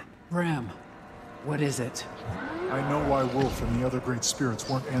here. Bram, what is it? I know why Wolf and the other great spirits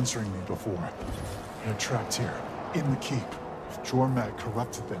weren't answering me before. They're trapped here, in the keep. If Jormag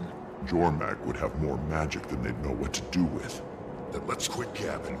corrupted them... Jormag would have more magic than they'd know what to do with. Then let's quit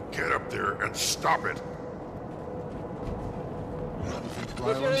gabbing, get up there, and stop it!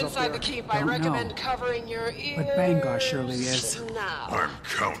 If you're inside the keep, I recommend covering your ears. But Bangar surely is. Now. I'm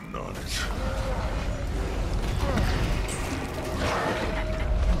counting on it.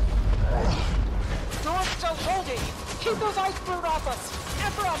 Door's still holding. Keep those Icebrood off us.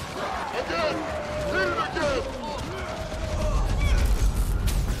 Ephraim! Again! Hit it again!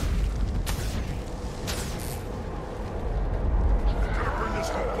 Gonna bring this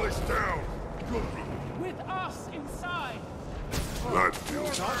whole place down. Good. With us inside! That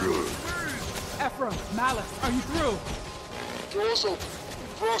feels good. Ephraim, Malice, are you through? Door's open.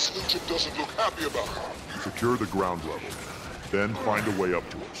 Frost Legion doesn't look happy about it. Secure the ground level. Then find a way up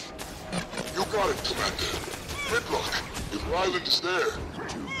to us. You got it, Commander. Gridlock, if Ryland is there.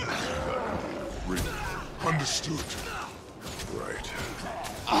 Really? Understood. Right.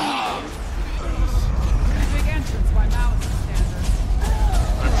 Big entrance by Malice's standards.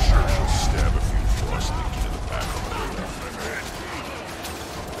 I'm sure she'll stab a few Frost Legion in the back of the head.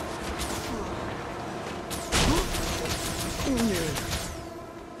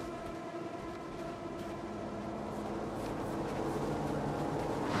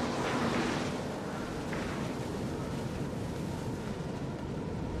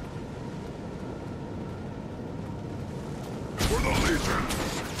 For the Legion!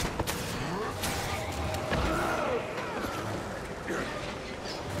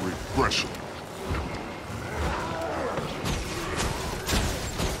 Repression.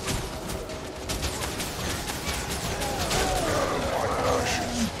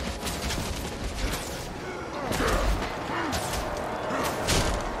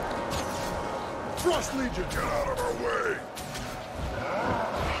 Frost Legion, get out of our way!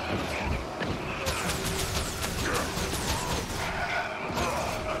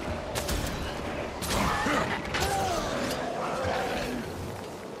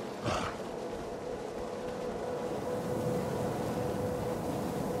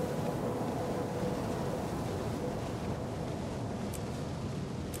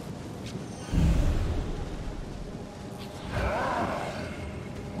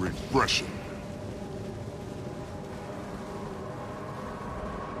 Refreshing.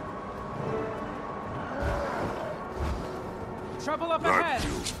 Trouble up That ahead!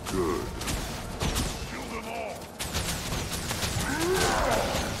 feels good. Kill them all!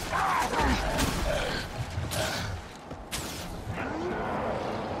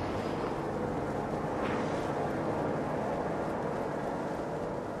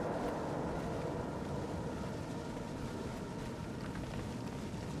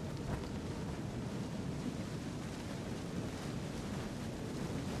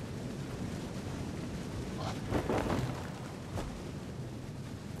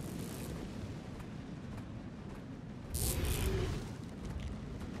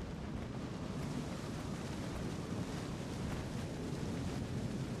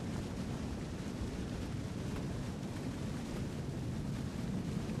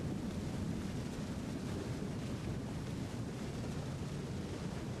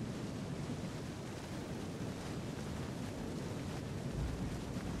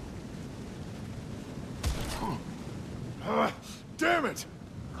 Damn it!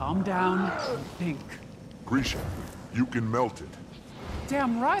 Calm down and think. Grisha, you can melt it.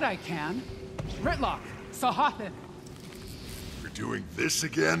 Damn right I can. Ritlock, Sahathin. We're doing this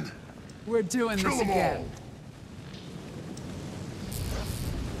again? We're doing Kill this them again. all!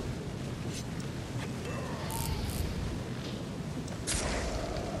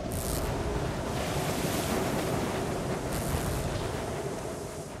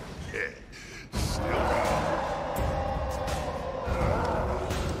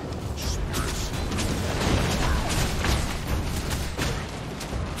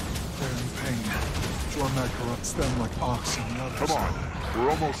 Jormag corrupts them like ox and the others. Come on, we're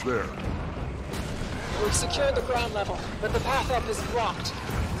almost there. We've secured the ground level, but the path up is blocked.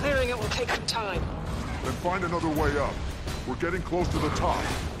 Clearing it will take some time. Then find another way up. We're getting close to the top.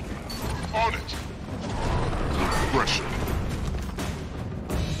 On it! Pressure.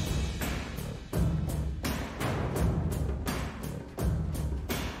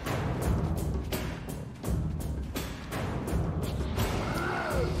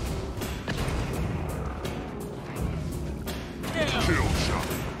 Kill shot.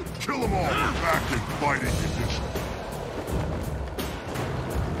 Kill them all. We're back in fighting condition.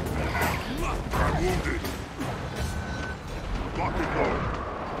 I'm wounded. Lock and load.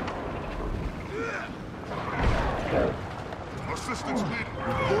 Assistance needed.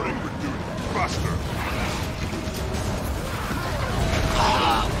 Reporting for duty. Faster.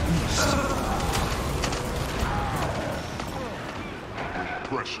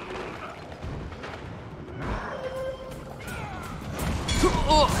 Pressure.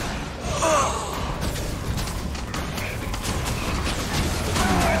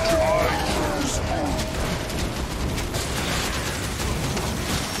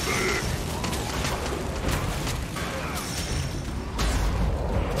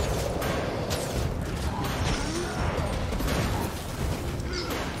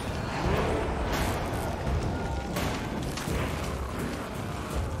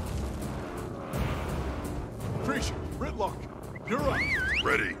 Preach! Ritlock! You're up!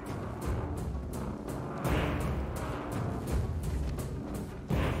 Ready.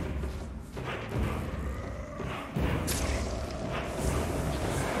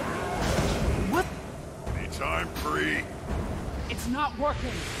 What? Anytime, Kree. It's not working.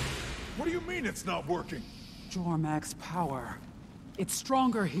 What do you mean it's not working? Jormag's power. It's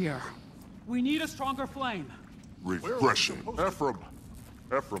stronger here. We need a stronger flame. Refreshing. Ephraim.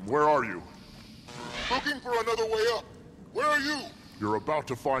 Ephraim, where are you? Looking for another way up. Where are you? You're about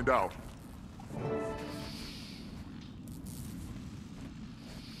to find out.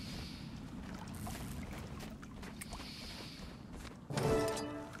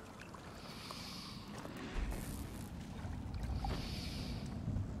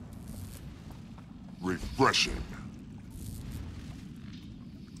 Refreshing.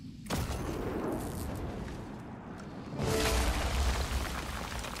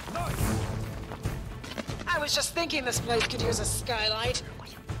 I was just thinking this place could use a skylight.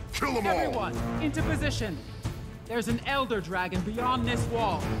 Kill them all! Everyone, into position. There's an Elder Dragon beyond this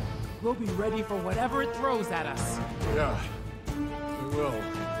wall. We'll be ready for whatever it throws at us. Yeah, we will.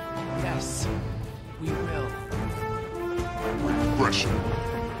 Yes, we will. Refreshing.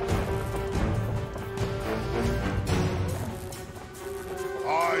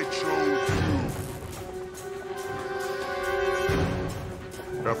 I chose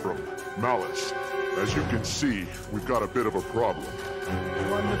you. Ephraim, Malice, as you can see, we've got a bit of a problem.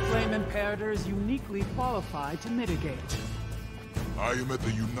 One the Flame Imperator is uniquely qualified to mitigate. I am at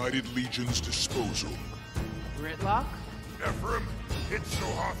the United Legion's disposal. Gridlock? Ephraim, hit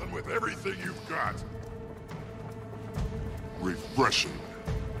Sohathan with everything you've got. Refreshing.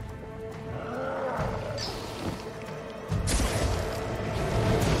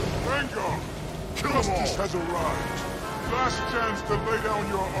 Vanguard! Kill them all! Justice has arrived. Last chance to lay down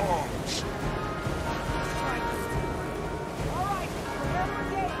your arms.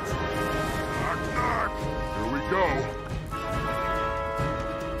 Knock, knock! Here we go.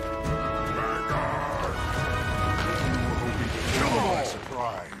 Vanguard! Kill them all!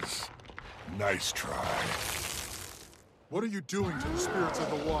 Surprise. Nice try. What are you doing to the spirits of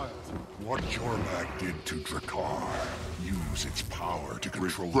the wild? What Jormag did to Drakkar. Use its power to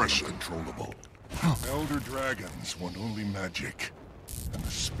control the uncontrollable. Elder dragons want only magic, and the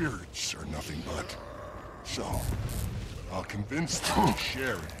spirits are nothing but. So, I'll convince them to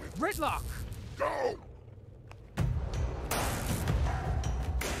share it with... Gridlock! Go!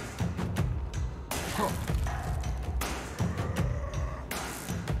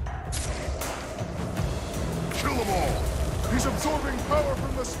 Kill them all! He's absorbing power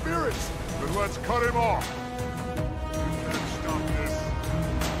from the spirits! Then let's cut him off! You can't stop this.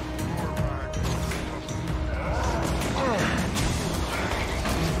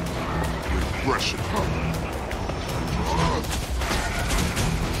 Regression.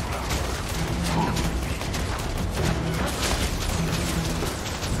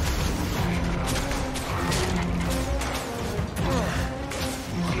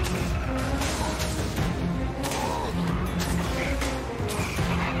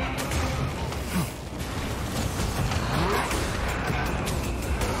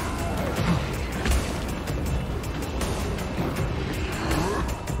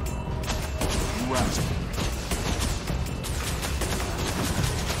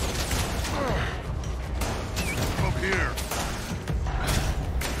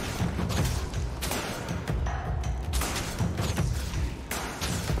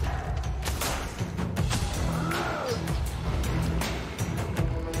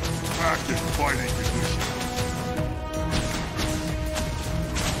 Active fighting position.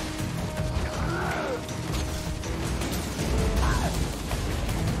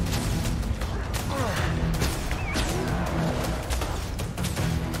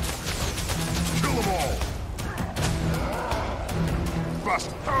 Kill them all. Bust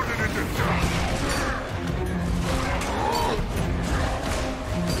pounded into death.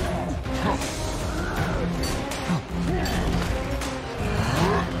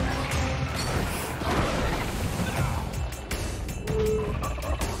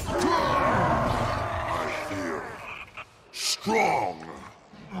 Strong!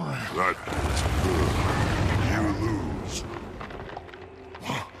 That was good. You lose.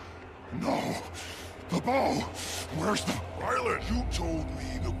 No. The bow! Where's the... Violet, you told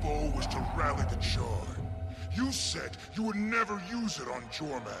me the bow was to rally the charm. You said you would never use it on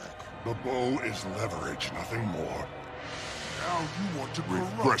Jormag. The bow is leverage, nothing more. Now you want to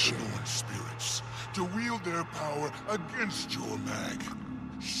corrupt the Norn spirits, to wield their power against Jormag.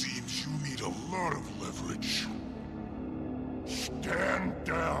 Seems you need a lot of leverage. Stand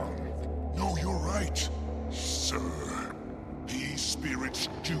down. No, you're right, sir. These spirits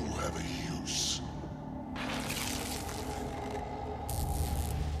do have a use.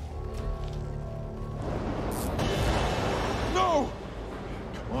 No!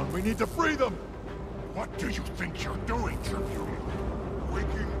 Come on, we need to free them! What do you think you're doing, Tribune?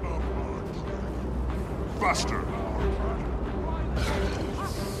 Waking up our dragon. Faster!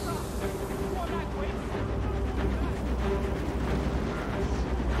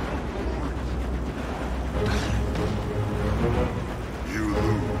 You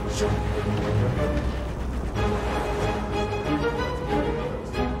lose.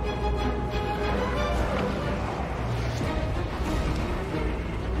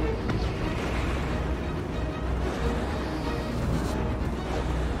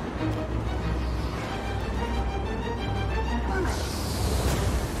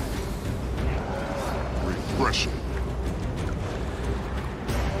 Regression.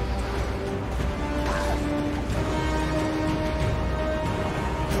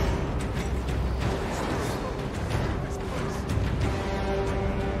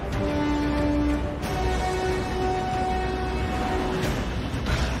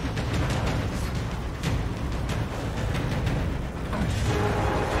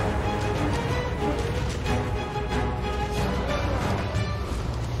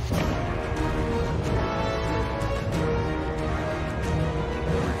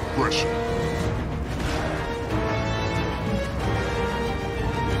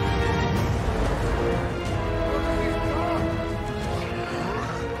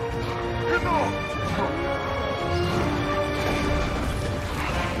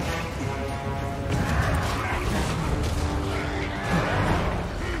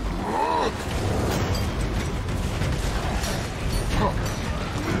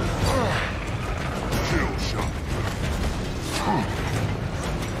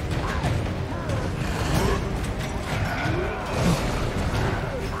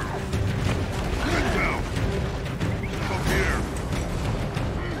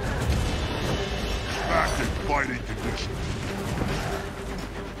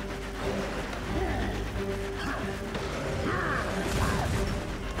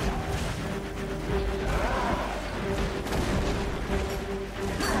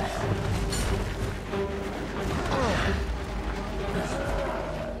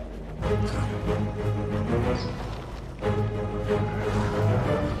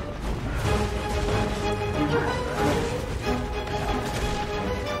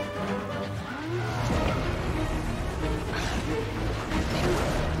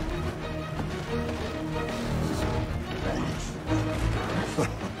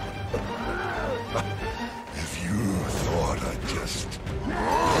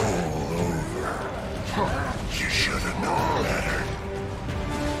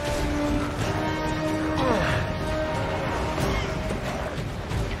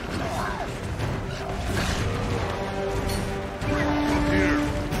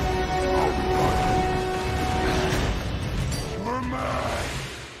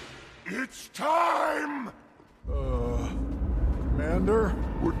 Commander?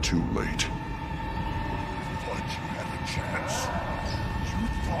 We're too late. Thought you had a chance. You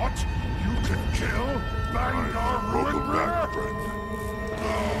thought you could kill Vanguard Welcome back, friend.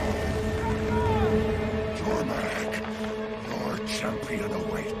 Jormag, your champion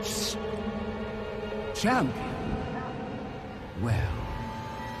awaits. Champion? Well,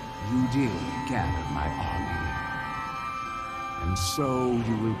 you did gather my army. And so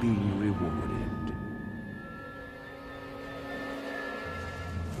you will be rewarded.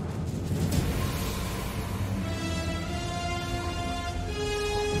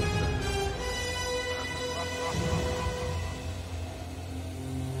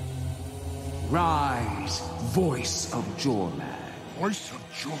 Rise, voice of Jormag. Voice of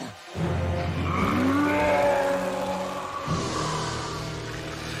Jormag.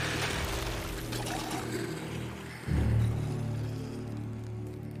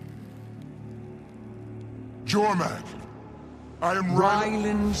 Jormag! I am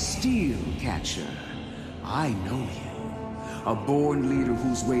Ryland Steelcatcher. I know you. A born leader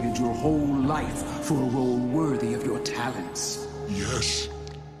who's waited your whole life for a role worthy of your talents. Yes.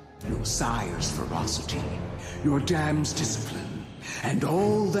 Your sire's ferocity, your dam's discipline, and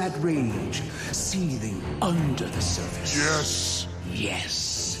all that rage seething under the surface. Yes.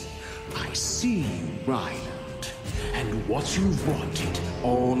 Yes. I see you, Ryland, and what you've wanted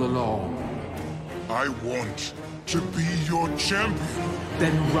all along. I want to be your champion.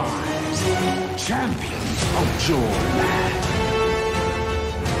 Then rise, champions of Jormag.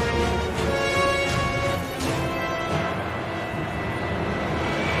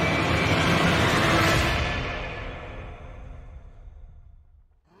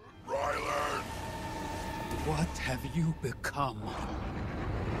 What have you become?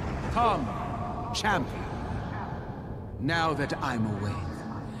 Come, champion. Now that I'm awake,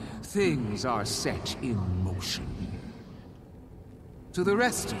 things are set in motion. To the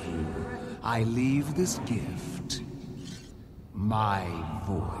rest of you, I leave this gift. My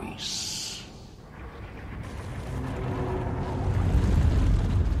voice.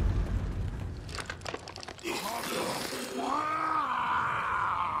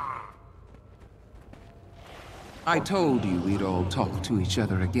 I told you we'd all talk to each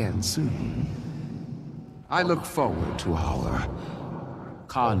other again soon. I look forward to our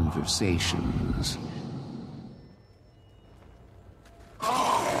conversations.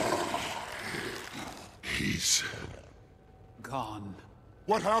 He's gone.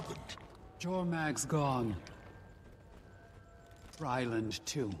 What happened? Jormag's gone. Ryland,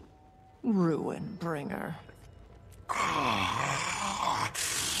 too. Ruin bringer.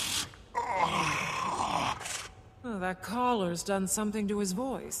 Oh, that collar's done something to his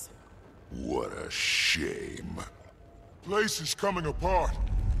voice. What a shame. Place is coming apart.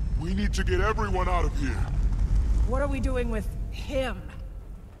 We need to get everyone out of here. What are we doing with him?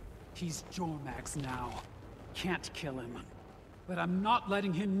 He's Jormag's now. Can't kill him. But I'm not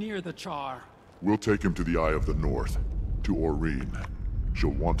letting him near the Char. We'll take him to the Eye of the North, to Aurene. She'll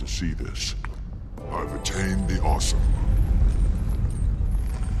want to see this. I've attained the awesome.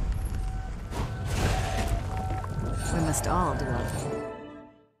 We must all do our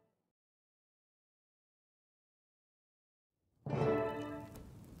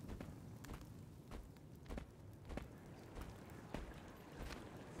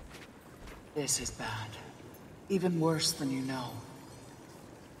This is bad. Even worse than you know.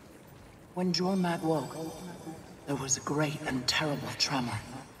 When Jormag woke, there was a great and terrible tremor.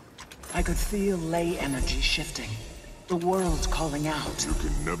 I could feel ley energy shifting. The world calling out. You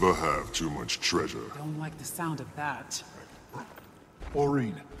can never have too much treasure. Don't like the sound of that.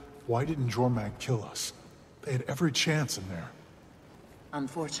 Aurene, why didn't Jormag kill us? They had every chance in there.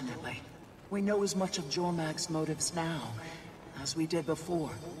 Unfortunately, we know as much of Jormag's motives now as we did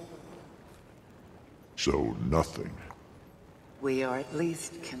before. So nothing. We are at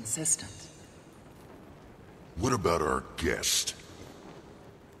least consistent. What about our guest?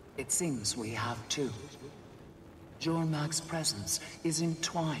 It seems we have two. Jormag's presence is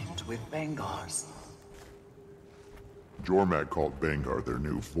entwined with Bangar's. Jormag called Bangar their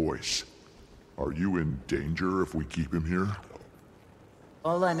new voice. Are you in danger if we keep him here?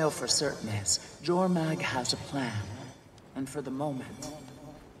 All I know for certain is, Jormag has a plan. And for the moment,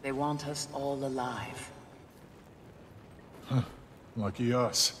 they want us all alive. Huh. Lucky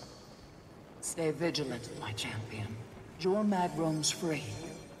us. Stay vigilant, my champion. Jormag roams free.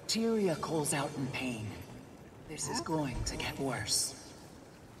 Tyria calls out in pain. This is going to get worse.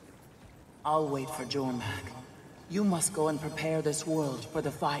 I'll wait for Jormag. You must go and prepare this world for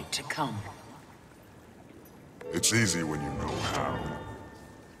the fight to come. It's easy when you know how.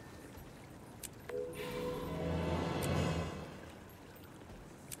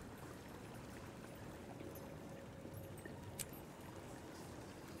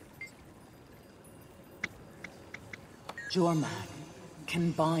 Jormag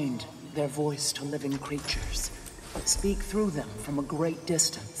can bind their voice to living creatures, speak through them from a great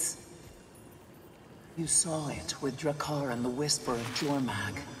distance. You saw it with Drakkar and the Whisper of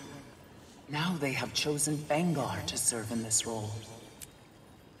Jormag. Now they have chosen Bangar to serve in this role.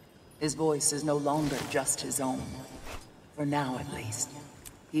 His voice is no longer just his own. For now, at least.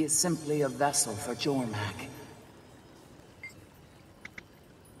 He is simply a vessel for Jormag.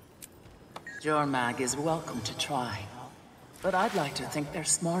 Jormag is welcome to try. But I'd like to think they're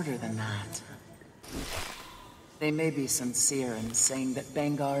smarter than that. They may be sincere in saying that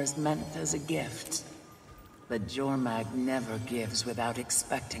Bangar is meant as a gift. But Jormag never gives without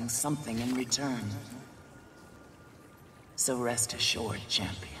expecting something in return. So rest assured,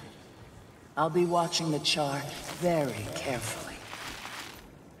 champion. I'll be watching the Char very carefully.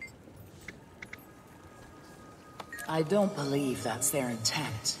 I don't believe that's their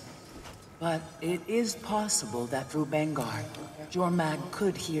intent. But it is possible that through Bangar, Jormag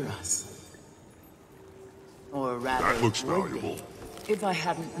could hear us. Or rather, that looks valuable. If I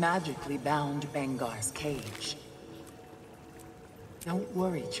hadn't magically bound Bangar's cage. Don't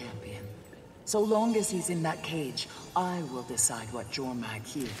worry, champion. So long as he's in that cage, I will decide what Jormag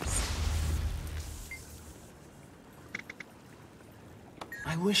hears.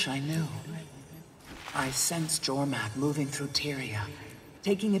 I wish I knew. I sense Jormag moving through Tyria,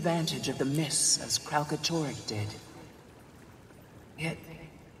 taking advantage of the mists as Kralkatorrik did. Yet,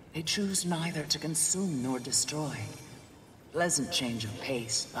 they choose neither to consume nor destroy. Pleasant change of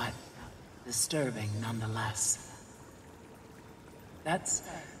pace, but disturbing nonetheless. That's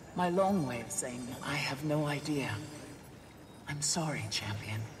my long way of saying I have no idea. I'm sorry,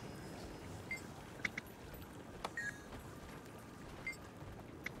 champion.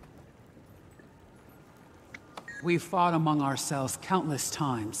 We've fought among ourselves countless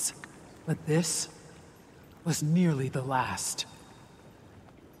times, but this was nearly the last.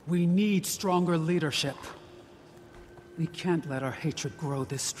 We need stronger leadership. We can't let our hatred grow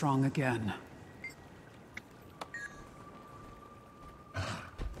this strong again. I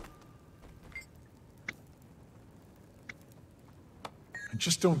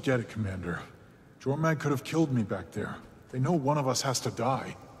just don't get it, Commander. Jormag could have killed me back there. They know one of us has to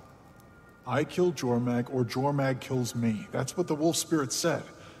die. I kill Jormag, or Jormag kills me. That's what the Wolf Spirit said.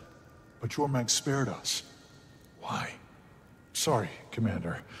 But Jormag spared us. Why? Sorry,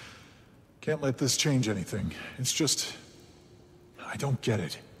 Commander. Can't let this change anything. It's just... I don't get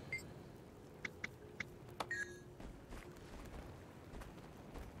it.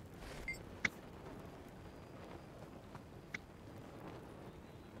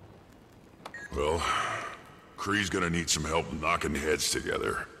 Well, Kree's gonna need some help knocking heads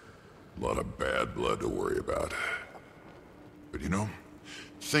together. A lot of bad blood to worry about. But you know,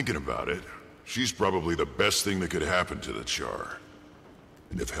 thinking about it, she's probably the best thing that could happen to the Char.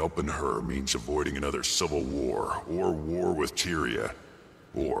 And if helping her means avoiding another civil war, or war with Tyria,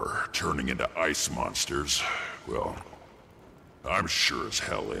 or turning into ice monsters, well, I'm sure as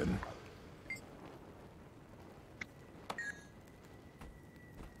hell in.